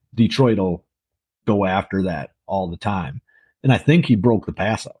Detroit will go after that all the time. And I think he broke the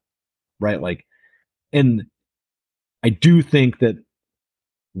pass up, right? Like, and I do think that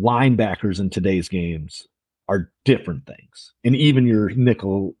linebackers in today's games are different things. And even your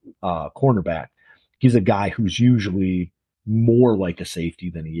nickel cornerback, he's a guy who's usually more like a safety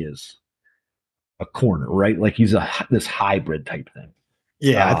than he is a corner, right? Like he's this hybrid type thing.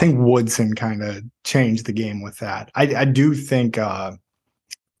 Yeah, I think Woodson kind of changed the game with that. I do think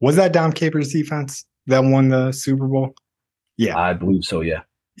was that Dom Capers defense that won the Super Bowl? Yeah, I believe so. Yeah,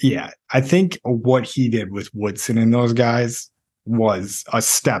 yeah. I think what he did with Woodson and those guys was a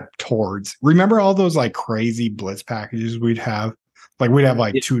step towards. Remember all those like crazy blitz packages we'd have? Like we'd have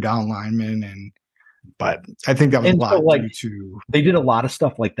like 2 down linemen but I think that was a lot due to they did a lot of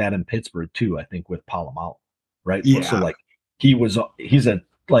stuff like that in Pittsburgh too. I think with Polamalu, right? Yeah. So like he's a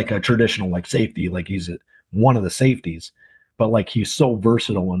like a traditional like safety, like he's one of the safeties, but like he's so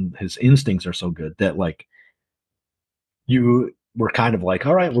versatile and his instincts are so good that like you were kind of like,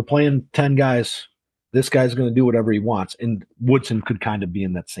 all right, we're playing 10 guys. This guy's going to do whatever he wants, and Woodson could kind of be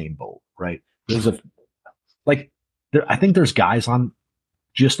in that same boat, right? There's I think there's guys on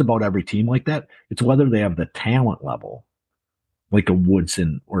just about every team like that. It's whether they have the talent level, like a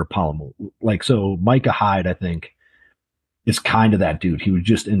Woodson or a Polamalu. Like, so Micah Hyde, I think, is kind of that dude. He was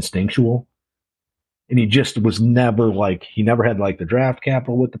just instinctual. And he just was never like, he never had like the draft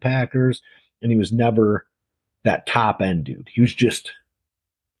capital with the Packers. And he was never that top end dude. He was just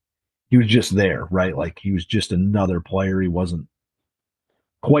there, right? Like he was just another player. He wasn't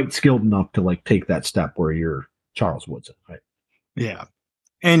quite skilled enough to like take that step where you're Charles Woodson, right? Yeah.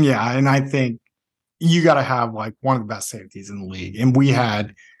 And I think you got to have like one of the best safeties in the league. And we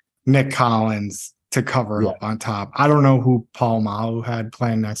had Nick Collins to cover up on top. I don't know who Polamalu had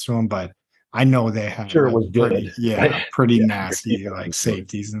playing next to him, but I know they had it was good. Pretty nasty like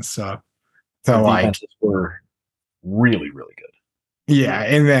safeties and stuff. So like were really, really good. Yeah,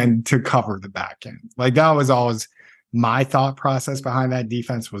 and then to cover the back end. Like that was always my thought process behind that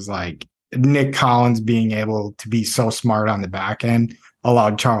defense was like Nick Collins being able to be so smart on the back end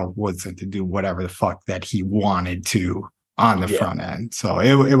allowed Charles Woodson to do whatever the fuck that he wanted to on the front end. So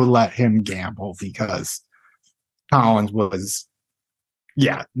it would let him gamble because Collins was,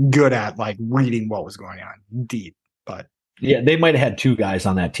 good at like reading what was going on deep. But yeah, they might have had 2 guys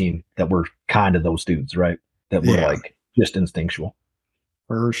on that team that were kind of those dudes, right? That were like just instinctual.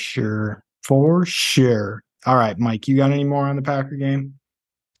 For sure. All right, Mike, you got any more on the Packer game?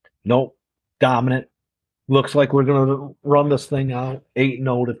 Nope. Dominant. Looks like we're going to run this thing out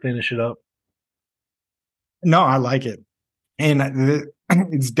 8-0 to finish it up. No, I like it. And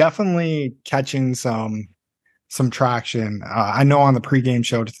it's definitely catching some traction. I know on the pregame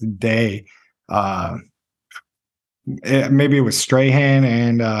show today, maybe it was Strahan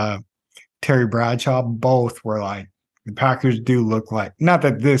and Terry Bradshaw, both were like, the Packers do look like, not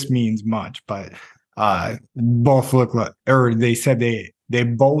that this means much, but both look like, or they said they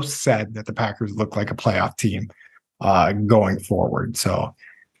both said that the Packers look like a playoff team going forward. So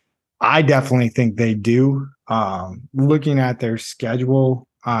I definitely think they do. Looking at their schedule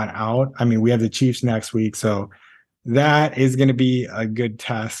on out, I mean, we have the Chiefs next week, so that is going to be a good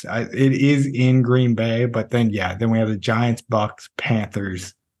test. It is in Green Bay, but then we have the Giants, Bucks,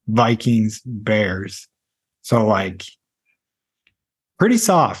 Panthers, Vikings, Bears. So like pretty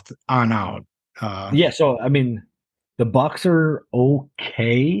soft on out. So I mean, the Bucks are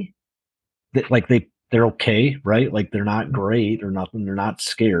okay. They're okay, right? Like they're not great or nothing. They're not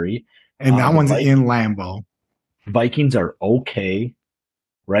scary. And that one's in Lambeau. Vikings are okay,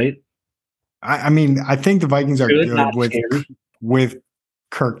 right? I mean, I think the Vikings are good with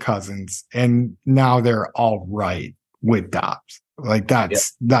Kirk Cousins, and now they're all right with Dobbs. Like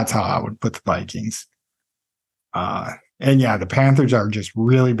that's how I would put the Vikings. And the Panthers are just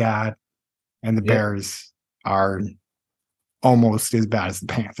really bad, and the Bears are almost as bad as the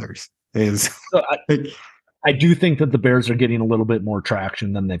Panthers is. So I do think that the Bears are getting a little bit more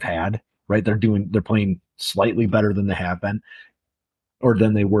traction than they've had, right? They're playing slightly better than they have been. or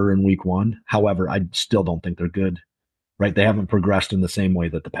than they were in week one. However, I still don't think they're good, right? They haven't progressed in the same way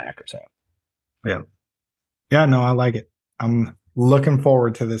that the Packers have. Yeah. Yeah, no, I like it. I'm looking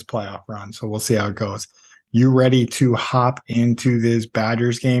forward to this playoff run. So we'll see how it goes. You ready to hop into this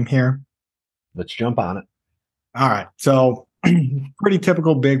Badgers game here? Let's jump on it. All right. So pretty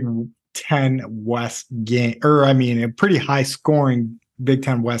typical Big Ten West game, or I mean, a pretty high scoring Big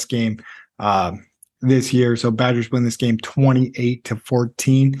Ten West game this year. So Badgers win this game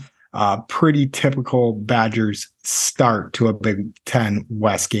 28-14. Pretty typical Badgers start to a Big Ten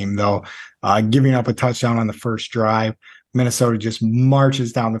West game, though. Giving up a touchdown on the first drive. Minnesota just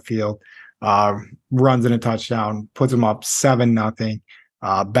marches down the field, runs in a touchdown, puts them up 7-0.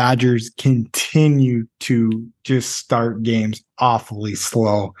 Badgers continue to just start games awfully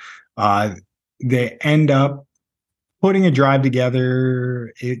slow. They end up putting a drive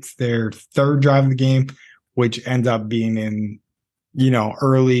together. It's their third drive of the game, which ends up being in,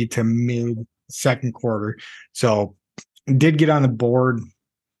 early to mid second quarter. So did get on the board.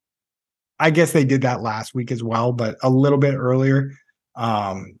 I guess they did that last week as well, but a little bit earlier.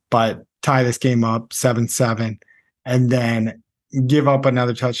 But tie this game up 7-7 and then give up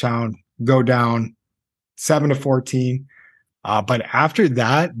another touchdown, go down 7-14. But after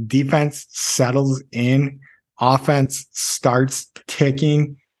that, defense settles in, offense starts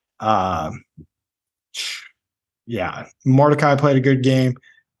ticking. Yeah, Mordecai played a good game.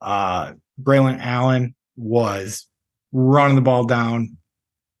 Braylon Allen was running the ball down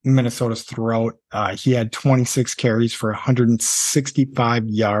Minnesota's throat. He had 26 carries for 165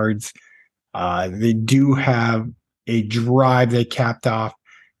 yards. They do have a drive they capped off.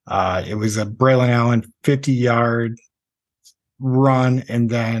 It was a Braylon Allen 50-yard run and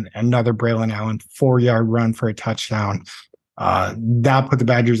then another Braylon Allen 4-yard run for a touchdown. That put the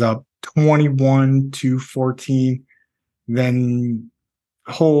Badgers up 21-14. Then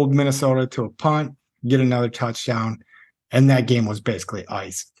hold Minnesota to a punt, get another touchdown, and that game was basically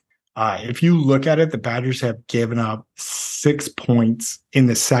ice. If you look at it, the Badgers have given up 6 points in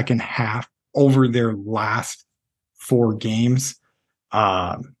the second half over their last 4 games.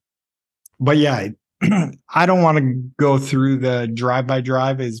 But yeah, I don't want to go through the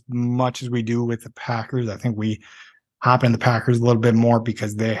drive-by-drive as much as we do with the Packers. I think we hop in the Packers a little bit more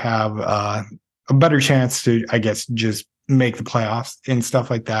because they have a better chance to, I guess, just make the playoffs and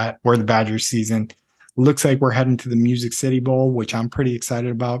stuff like that, where the Badgers season looks like we're heading to the Music City Bowl, which I'm pretty excited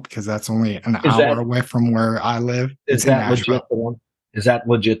about because that's only an hour away from where I live. Is that legit the one? Is that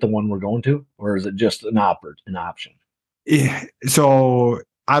legit the one we're going to, or is it just an option? Yeah. So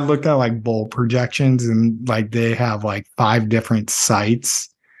I looked at like bowl projections and like they have like 5 different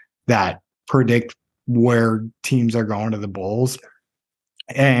sites that predict where teams are going to the bowls.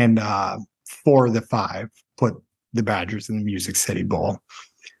 And 4 of the 5 put the Badgers in the Music City Bowl.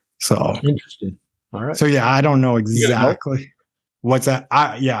 So interesting. All right. So yeah, I don't know exactly what's that.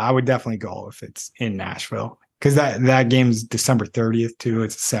 I would definitely go if it's in Nashville because that game's December 30th too.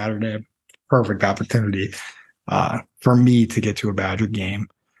 It's a Saturday. Perfect opportunity for me to get to a Badger game.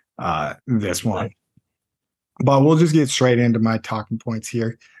 This one, but we'll just get straight into my talking points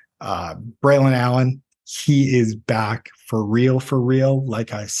here. Braylon Allen, he is back for real.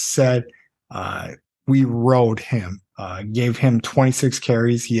 Like I said, we rode him. Gave him 26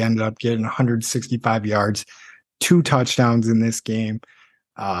 carries. He ended up getting 165 yards, 2 touchdowns in this game.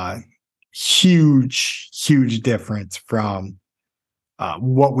 Huge difference from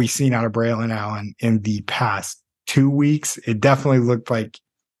what we've seen out of Braylon Allen in the past 2 weeks. It definitely looked like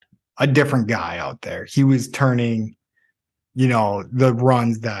a different guy out there. He was turning, the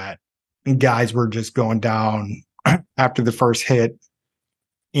runs that guys were just going down after the first hit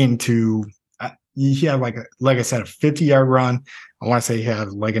into he had like I said, a 50-yard run. I want to say he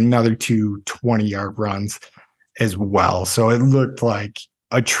had like another 2 20-yard runs as well. So it looked like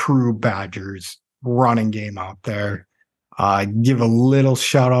a true Badgers running game out there. Give a little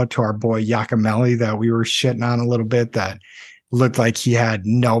shout out to our boy Yakimelli that we were shitting on a little bit that looked like he had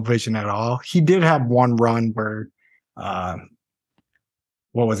no vision at all. He did have one run where, what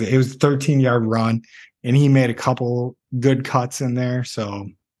was it? It was a 13-yard run and he made a couple good cuts in there. So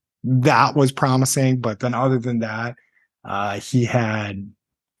that was promising, but then other than that, he had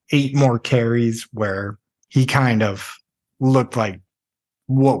 8 more carries where he kind of looked like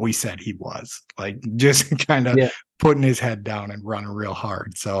what we said he was, like just kind of putting his head down and running real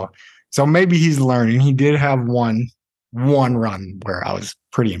hard. So maybe he's learning. He did have one run where I was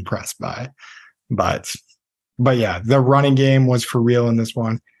pretty impressed by, but yeah, the running game was for real in this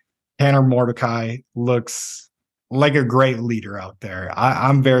one. Tanner Mordecai looks like a great leader out there.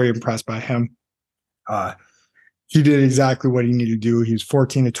 I'm very impressed by him. he did exactly what he needed to do. He was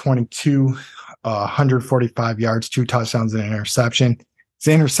 14 to 22, 145 yards, 2 touchdowns, and an interception.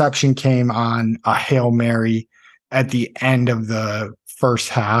 His interception came on a Hail Mary at the end of the first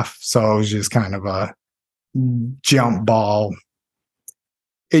half. So it was just kind of a jump ball.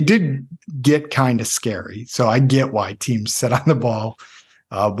 It did get kind of scary. So I get why teams sit on the ball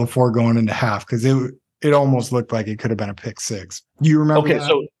before going into half, because it almost looked like it could have been a pick six. You remember Okay,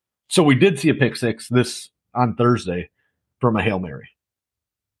 that? so we did see a pick six this on Thursday from a Hail Mary.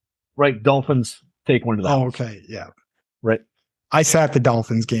 Right? Dolphins take one to the house. Okay, yeah. Right. I sat the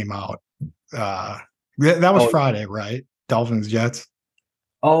Dolphins game out. That was Friday, right? Dolphins Jets.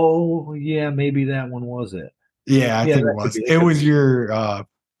 Oh, yeah, maybe that one was it. Yeah, I think it was. It was your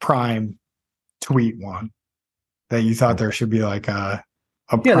prime tweet one that you thought there should be like a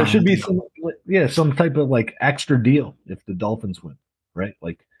there should be some type of like extra deal if the Dolphins win, right?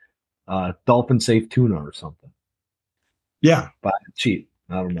 Like Dolphin safe tuna or something. Yeah, but cheap.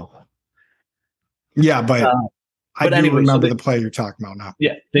 I don't know. Yeah, but I do remember the play you're talking about now.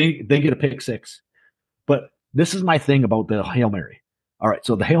 Yeah, they get a pick six, but this is my thing about the Hail Mary. All right,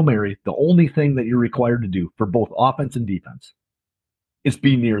 so the Hail Mary, the only thing that you're required to do for both offense and defense is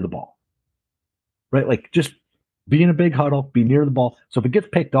be near the ball, right? Like just be in a big huddle, be near the ball. So if it gets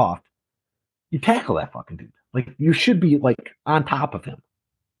picked off, you tackle that fucking dude. Like you should be like on top of him.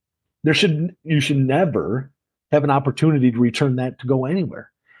 You should never have an opportunity to return that to go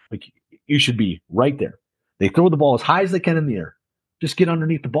anywhere. Like you should be right there. They throw the ball as high as they can in the air. Just get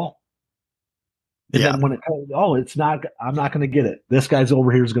underneath the ball. And then when it's not, I'm not going to get it. This guy's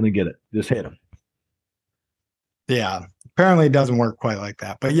over here is going to get it. Just hit him. Yeah. Apparently it doesn't work quite like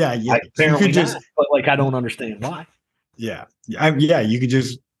that. But yeah. Apparently you could but like, I don't understand why. Yeah. You could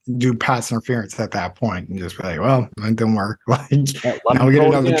just do pass interference at that point and just be like, well, it didn't work. Like, now we get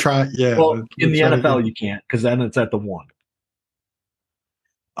another try. Yeah. Well, in the NFL, you can't, because then it's at the 1.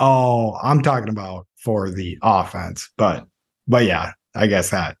 Oh, I'm talking about for the offense. But yeah, I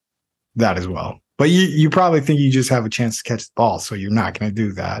guess that as well. But you probably think you just have a chance to catch the ball, so you're not going to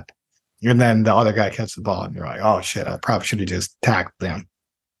do that. And then the other guy catches the ball, and you're like, oh, shit, I probably should have just tackled him.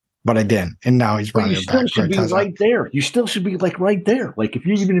 But I didn't. And now he's running it back. You still should be right there. You still should be, like, right there. Like,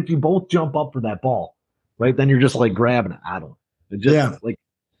 even if you both jump up for that ball, right, then you're just, like, grabbing it. I don't know. Like,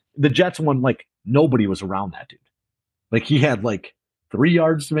 the Jets one, like, nobody was around that dude. Like, he had, like, 3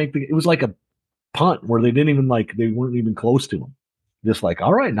 yards to make it was like a punt where they weren't even close to him. Just like,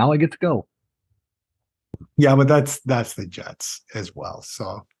 all right, now I get to go. Yeah, but that's the Jets as well.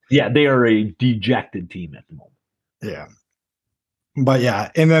 So yeah, they are a dejected team at the moment. Yeah. But yeah,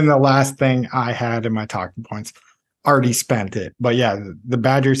 and then the last thing I had in my talking points, already spent it. But yeah, the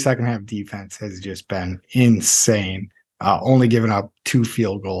Badgers' second half defense has just been insane. Only giving up 2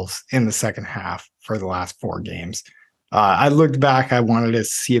 field goals in the second half for the last 4 games. I looked back, I wanted to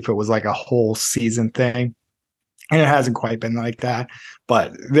see if it was like a whole season thing. And it hasn't quite been like that,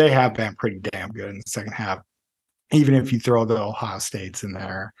 but they have been pretty damn good in the second half. Even if you throw the Ohio States in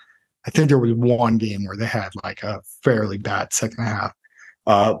there, I think there was one game where they had like a fairly bad second half.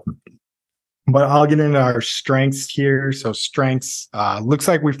 But I'll get into our strengths here. So strengths, looks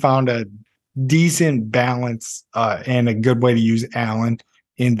like we found a decent balance and a good way to use Allen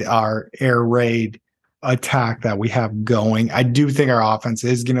in our air raid attack that we have going. I do think our offense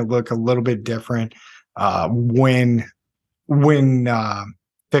is going to look a little bit different when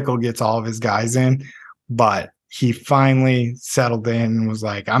Fickle gets all of his guys in, but he finally settled in and was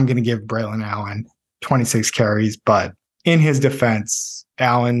like, I'm going to give Braylon Allen 26 carries, but in his defense,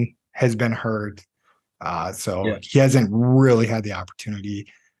 Allen has been hurt. He hasn't really had the opportunity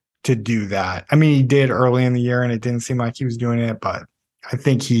to do that. I mean, he did early in the year and it didn't seem like he was doing it, but I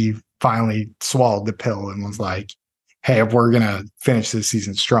think he finally swallowed the pill and was like, hey, if we're going to finish this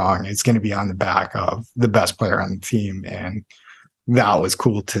season strong, it's going to be on the back of the best player on the team. And that was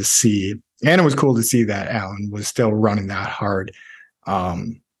cool to see. And it was cool to see that Allen was still running that hard.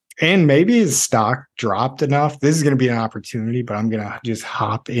 And maybe his stock dropped enough. This is going to be an opportunity, but I'm going to just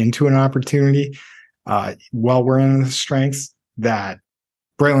hop into an opportunity while we're in the strengths that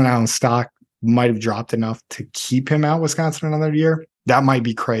Braylon Allen's stock might have dropped enough to keep him out Wisconsin another year. That might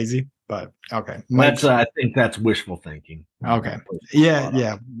be crazy. But okay, I think that's wishful thinking. Okay,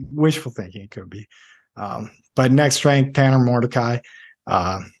 yeah, wishful thinking it could be. But next strength, Tanner Mordecai.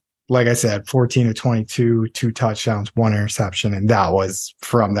 Like I said, 14 to 22, 2 touchdowns, 1 interception, and that was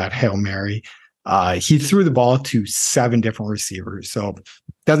from that Hail Mary. He threw the ball to 7 different receivers, so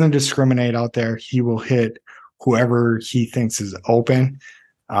doesn't discriminate out there. He will hit whoever he thinks is open,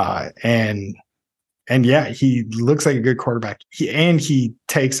 and yeah, he looks like a good quarterback. He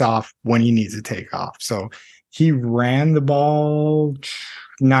takes off when he needs to take off. So He ran the ball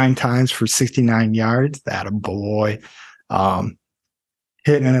 9 times for 69 yards. That a boy. Um,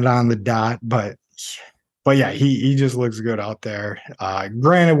 Hitting it on the dot, but yeah, he just looks good out there.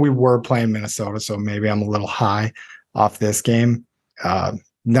 Granted, we were playing Minnesota, so maybe I'm a little high off this game than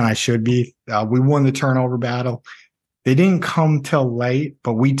I should be. We won the turnover battle. They didn't come till late,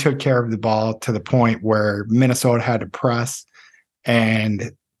 but we took care of the ball to the point where Minnesota had to press,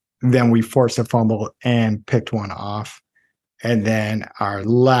 and then we forced a fumble and picked one off. And then our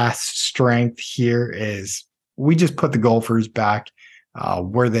last strength here is we just put the Gophers back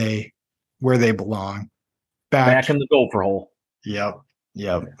where they belong. Back in the gopher hole. Yep.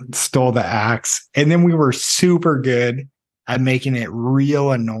 Stole the axe. And then we were super good at making it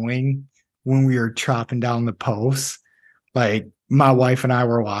real annoying when we were chopping down the posts. Like my wife and I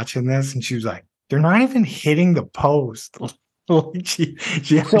were watching this and she was like, they're not even hitting the post. Like she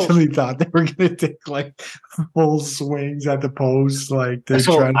actually thought they were gonna take like full swings at the post. Like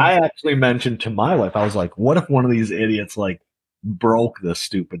I actually mentioned to my wife, I was like, what if one of these idiots like broke this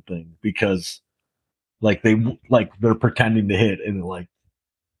stupid thing because like they're pretending to hit and like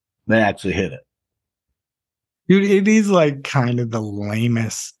they actually hit it. Dude, it is like kind of the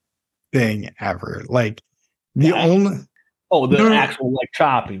lamest thing ever. Like the actual like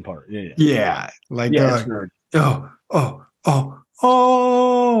chopping part. Yeah. Like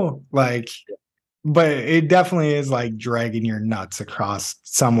oh like, but it definitely is like dragging your nuts across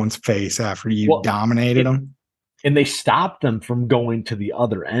someone's face after you dominated them. And they stopped them from going to the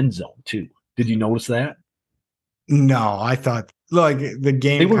other end zone too. Did you notice that? No, I thought like the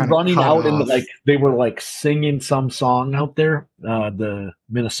game. They were running out and like they were like singing some song out there. The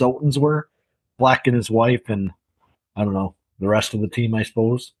Minnesotans were, Black and his wife, and I don't know the rest of the team, I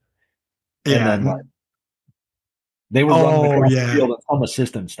suppose. Yeah, and then, they were running across the field and some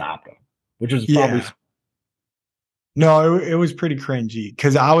assistant stopped them, which was probably. No, it was pretty cringy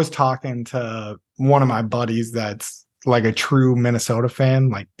because I was talking to one of my buddies that's like a true Minnesota fan,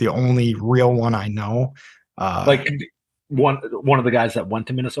 like the only real one I know. Like one of the guys that went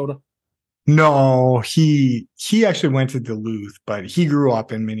to Minnesota? No, he actually went to Duluth, but he grew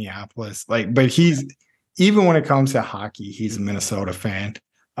up in Minneapolis. Like, but he's even when it comes to hockey, he's a Minnesota fan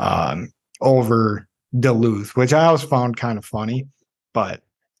over Duluth, which I always found kind of funny. But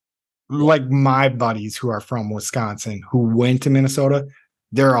like my buddies who are from Wisconsin who went to Minnesota,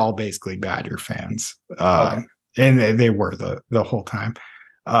 they're all basically Badger fans. And they were the whole time.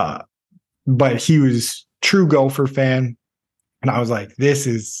 But he was true Gopher fan. And I was like, this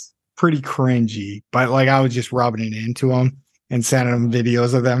is pretty cringy. But like I was just rubbing it into him and sending him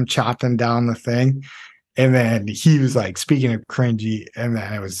videos of them chopping down the thing. And then he was like, speaking of cringy, and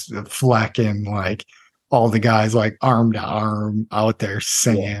then it was Fleck and like all the guys like arm to arm out there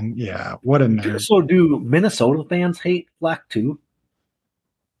singing. Yeah, what a nerd. So do Minnesota fans hate Fleck too?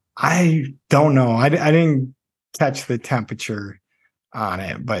 I don't know. I didn't catch the temperature on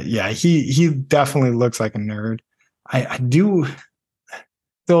it, but yeah, he definitely looks like a nerd. I do.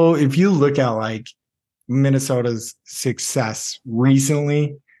 So if you look at like Minnesota's success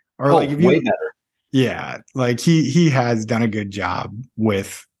recently, or like if you, way better. Yeah, like he has done a good job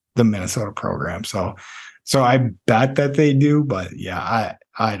with the Minnesota program. So I bet that they do, but yeah,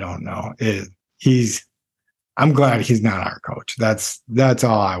 I don't know. I'm glad he's not our coach. That's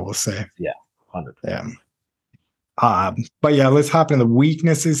all I will say. Yeah, 100%. Yeah. But yeah, let's hop into the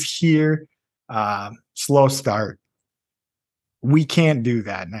weaknesses here. Slow start. We can't do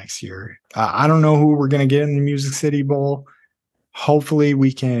that next year. I don't know who we're going to get in the Music City Bowl. Hopefully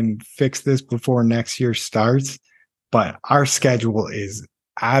we can fix this before next year starts. But our schedule is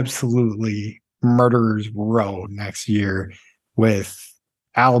absolutely murderer's row next year with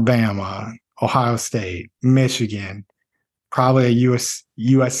Alabama, Ohio State, Michigan, probably a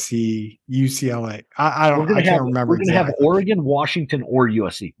USC, UCLA. I can't remember. We're going to have Oregon, Washington, or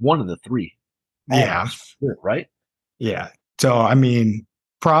USC. One of the three. Yeah. Right? Yeah. So, I mean,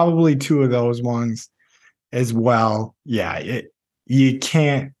 probably two of those ones as well. Yeah. You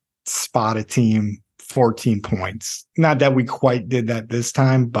can't spot a team 14 points. Not that we quite did that this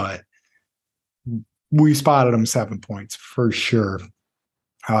time, but we spotted them 7 points for sure.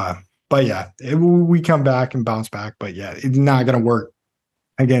 But yeah, we come back and bounce back. But yeah, it's not going to work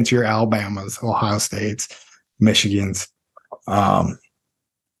against your Alabamas, Ohio States, Michigans.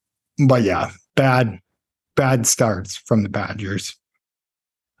 But yeah, bad starts from the Badgers.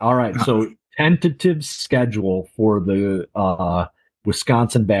 All right. So tentative schedule for the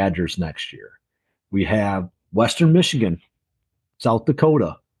Wisconsin Badgers next year. We have Western Michigan, South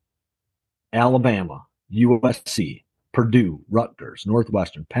Dakota, Alabama, USC, Purdue, Rutgers,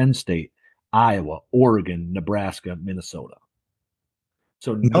 Northwestern, Penn State, Iowa, Oregon, Nebraska, Minnesota.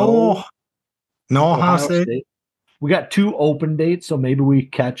 So no Ohio Ohio State. State. We got 2 open dates, so maybe we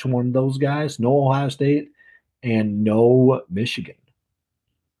catch one of those guys. No Ohio State and no Michigan.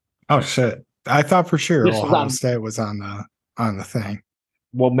 Oh shit! I thought for sure This is Ohio on. State was on the thing.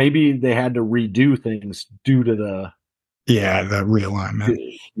 Well, maybe they had to redo things due to the Yeah, the realignment.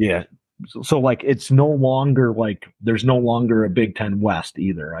 yeah. So like it's no longer like there's no longer a Big Ten West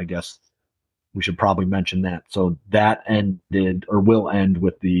either. I guess we should probably mention that. So that ended or will end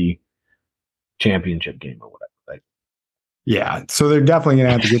with the championship game or whatever. Right? Yeah, so they're definitely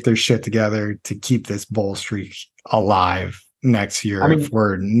gonna have to get their shit together to keep this bowl streak alive next year if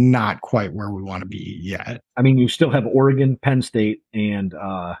we're not quite where we want to be yet. I mean, you still have Oregon, Penn State, and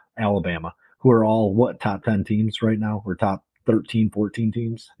Alabama, who are all what top 10 teams right now, or top 13, 14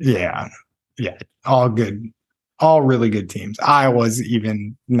 teams. Yeah, all good, all really good teams. Iowa's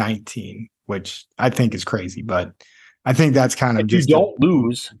even 19, which I think is crazy, but I think that's kind of if you don't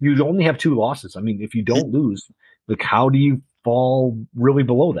lose, you only have 2 losses. I mean, if you don't lose, like how do you fall really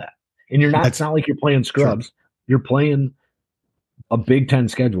below that? And you're not. It's not like you're playing scrubs. True. You're playing a Big Ten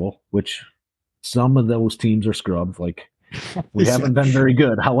schedule, which some of those teams are scrubs. Like we haven't been very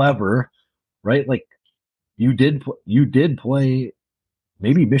good. However, right? Like you did play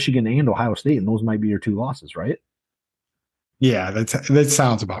maybe Michigan and Ohio State, and those might be your 2 losses, right? Yeah, that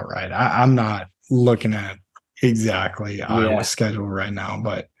sounds about right. I'm not looking at exactly Iowa's schedule right now,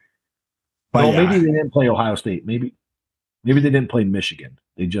 but well, maybe they didn't play Ohio State. Maybe they didn't play Michigan.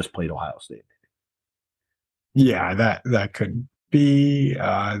 They just played Ohio State. Yeah, that could be.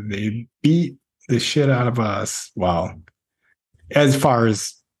 They beat the shit out of us. Well, as far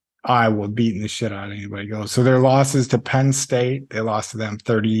as Iowa beating the shit out of anybody goes. So their losses to Penn State, they lost to them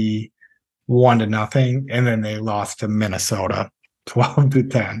 31-0, and then they lost to Minnesota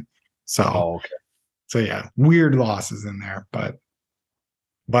 12-10. So, So yeah, weird losses in there, but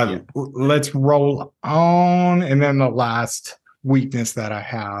let's roll on. And then the last weakness that I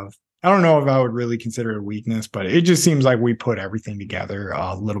have, I don't know if I would really consider it a weakness, but it just seems like we put everything together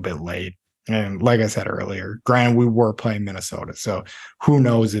a little bit late. And like I said earlier, granted, we were playing Minnesota, so who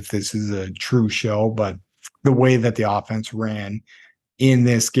knows if this is a true show, but the way that the offense ran in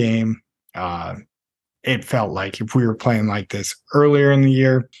this game, it felt like if we were playing like this earlier in the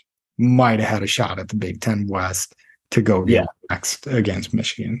year, might have had a shot at the Big Ten West to go get next against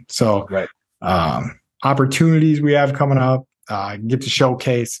Michigan. So opportunities we have coming up, get to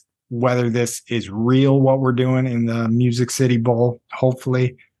showcase whether this is real, what we're doing in the Music City Bowl,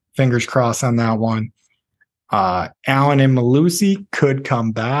 hopefully. Fingers crossed on that one. Allen and Malusi could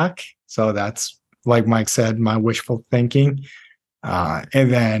come back. So that's, like Mike said, my wishful thinking.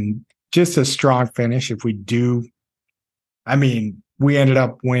 And then just a strong finish if we do. I mean, we ended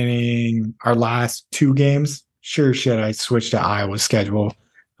up winning our last 2 games. Sure shit, I switched to Iowa's schedule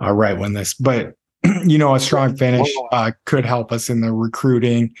right when this. But, a strong finish could help us in the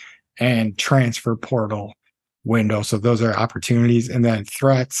recruiting and transfer portal window. So those are opportunities. And then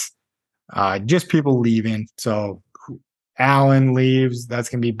threats, just people leaving. So Allen leaves, that's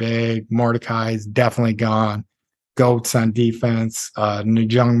going to be big. Mordecai is definitely gone. Goats on defense.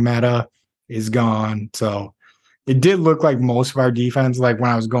 Njung Meta is gone. So it did look like most of our defense, like when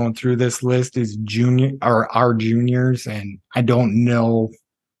I was going through this list, is our juniors. And I don't know.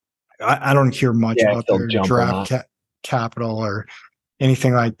 I don't hear much about their draft capital or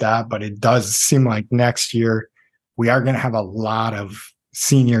anything like that, but it does seem like next year we are going to have a lot of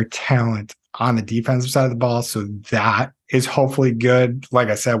senior talent on the defensive side of the ball. So that is hopefully good. Like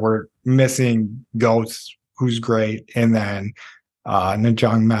I said, we're missing Goats, who's great. And then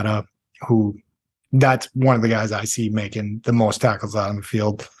Njung Meta, who that's one of the guys I see making the most tackles out on the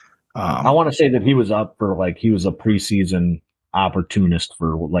field. I want to say that he was up for he was a preseason opportunist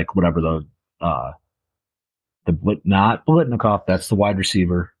for whatever not Blitnikoff, that's the wide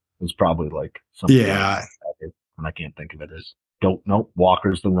receiver, was probably something. Yeah. And I can't think of it as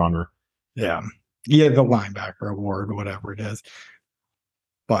Walker's the runner. Yeah. Yeah, the linebacker award, whatever it is.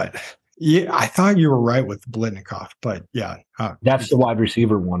 But yeah, I thought you were right with Blitnikoff, but yeah. That's the wide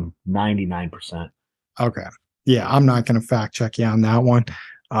receiver one, 99%. Okay. Yeah, I'm not going to fact check you on that one.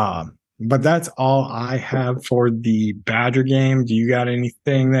 But that's all I have for the Badger game. Do you got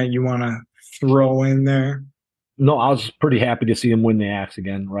anything that you want to throw in there? No, I was pretty happy to see him win the Axe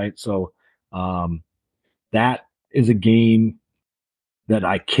again, right? So that is a game that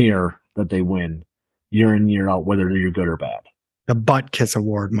I care that they win year in, year out, whether you're good or bad. The butt kiss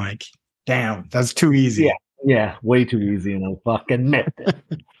award, Mike. Damn, that's too easy. Yeah, way too easy, and I fucking admit it.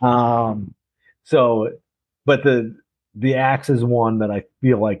 But the Axe is one that I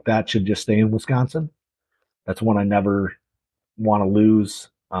feel like that should just stay in Wisconsin. That's one I never want to lose.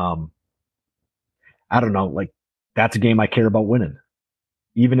 I don't know, like that's a game I care about winning.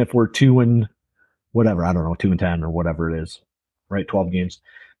 Even if we're 2-10 or whatever it is, right? 12 games.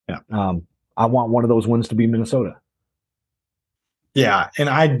 Yeah. I want one of those wins to be Minnesota. Yeah, and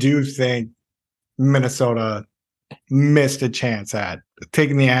I do think Minnesota missed a chance at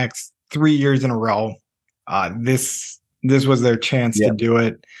taking the Axe 3 years in a row. This was their chance to do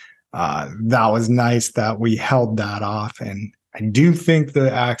it. That was nice that we held that off, and I do think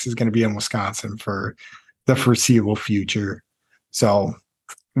the Axe is going to be in Wisconsin for the foreseeable future. So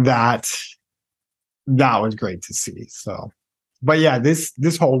that was great to see. So, but yeah,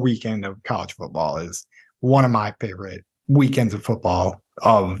 this whole weekend of college football is one of my favorite weekends of football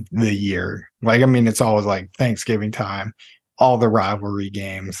of the year. Like, I mean, it's always like Thanksgiving time, all the rivalry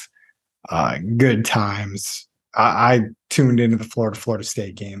games, good times. I tuned into the Florida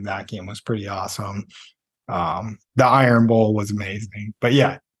State game. That game was pretty awesome. The Iron Bowl was amazing. But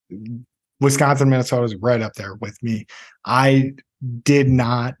yeah, Wisconsin, Minnesota is right up there with me. I did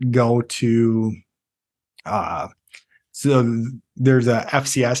not go to so there's a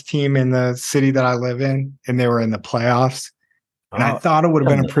FCS team in the city that I live in, and they were in the playoffs. And I thought it would have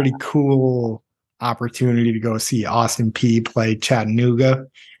been a pretty cool opportunity to go see Austin Peay play Chattanooga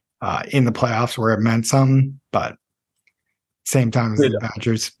in the playoffs where it meant something. But same time as the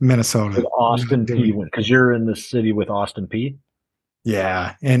Badgers, Minnesota. Austin Peay win because you're in the city with Austin Peay.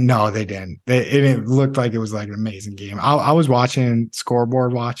 Yeah, and no, they didn't. It looked like it was like an amazing game. I was watching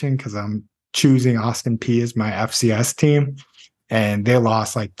scoreboard because I'm choosing Austin Peay as my FCS team, and they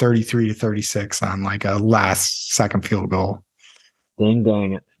lost like 33-36 on like a last second field goal.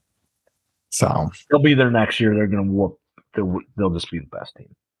 Dang it! So they'll be there next year. They're gonna whoop. They'll just be the best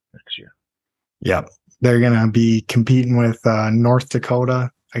team next year. Yep, they're gonna be competing with North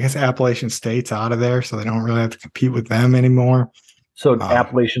Dakota. I guess Appalachian State's out of there, so they don't really have to compete with them anymore. So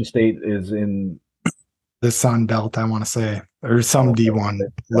Appalachian State is in the Sun Belt, I want to say, or some D1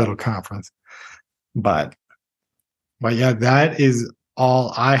 little conference. But yeah, that is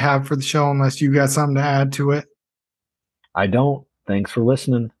all I have for the show, unless you got something to add to it. I don't. Thanks for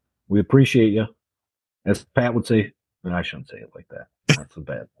listening. We appreciate you. As Pat would say, and I shouldn't say it like that. That's a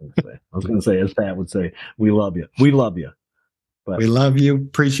bad thing to say. I was going to say, as Pat would say, we love you. We love you. But we love you.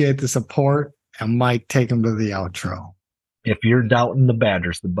 Appreciate the support. And Mike, take them to the outro. If you're doubting the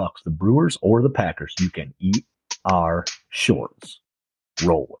Badgers, the Bucks, the Brewers, or the Packers, you can eat our shorts.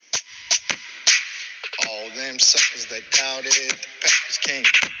 Roll it. All them suckers that doubted the Packers can't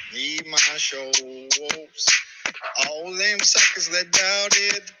eat my shorts. All them suckers that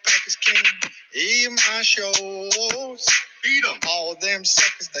doubted the Packers can't eat my shorts. Beat them. All them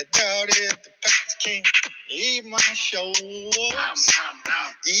suckers that doubted the Packers can't eat my shorts.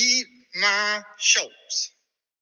 Eat my shorts.